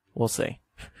again. We'll see.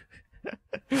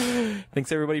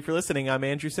 Thanks everybody for listening. I'm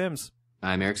Andrew Sims.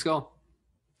 I'm Eric Skull.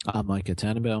 I'm Micah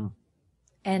Tannenbaum.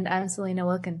 And I'm Selena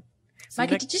Wilkin.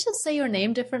 Micah, did you just say your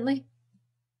name differently?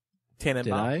 Did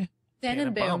I?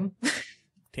 Tannenbaum.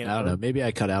 I don't know. Maybe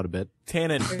I cut out a bit.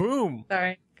 Tannenbaum.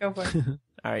 Sorry, go for it.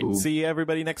 All right. See you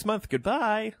everybody next month.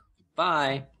 Goodbye.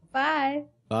 Bye. Bye.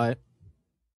 Bye.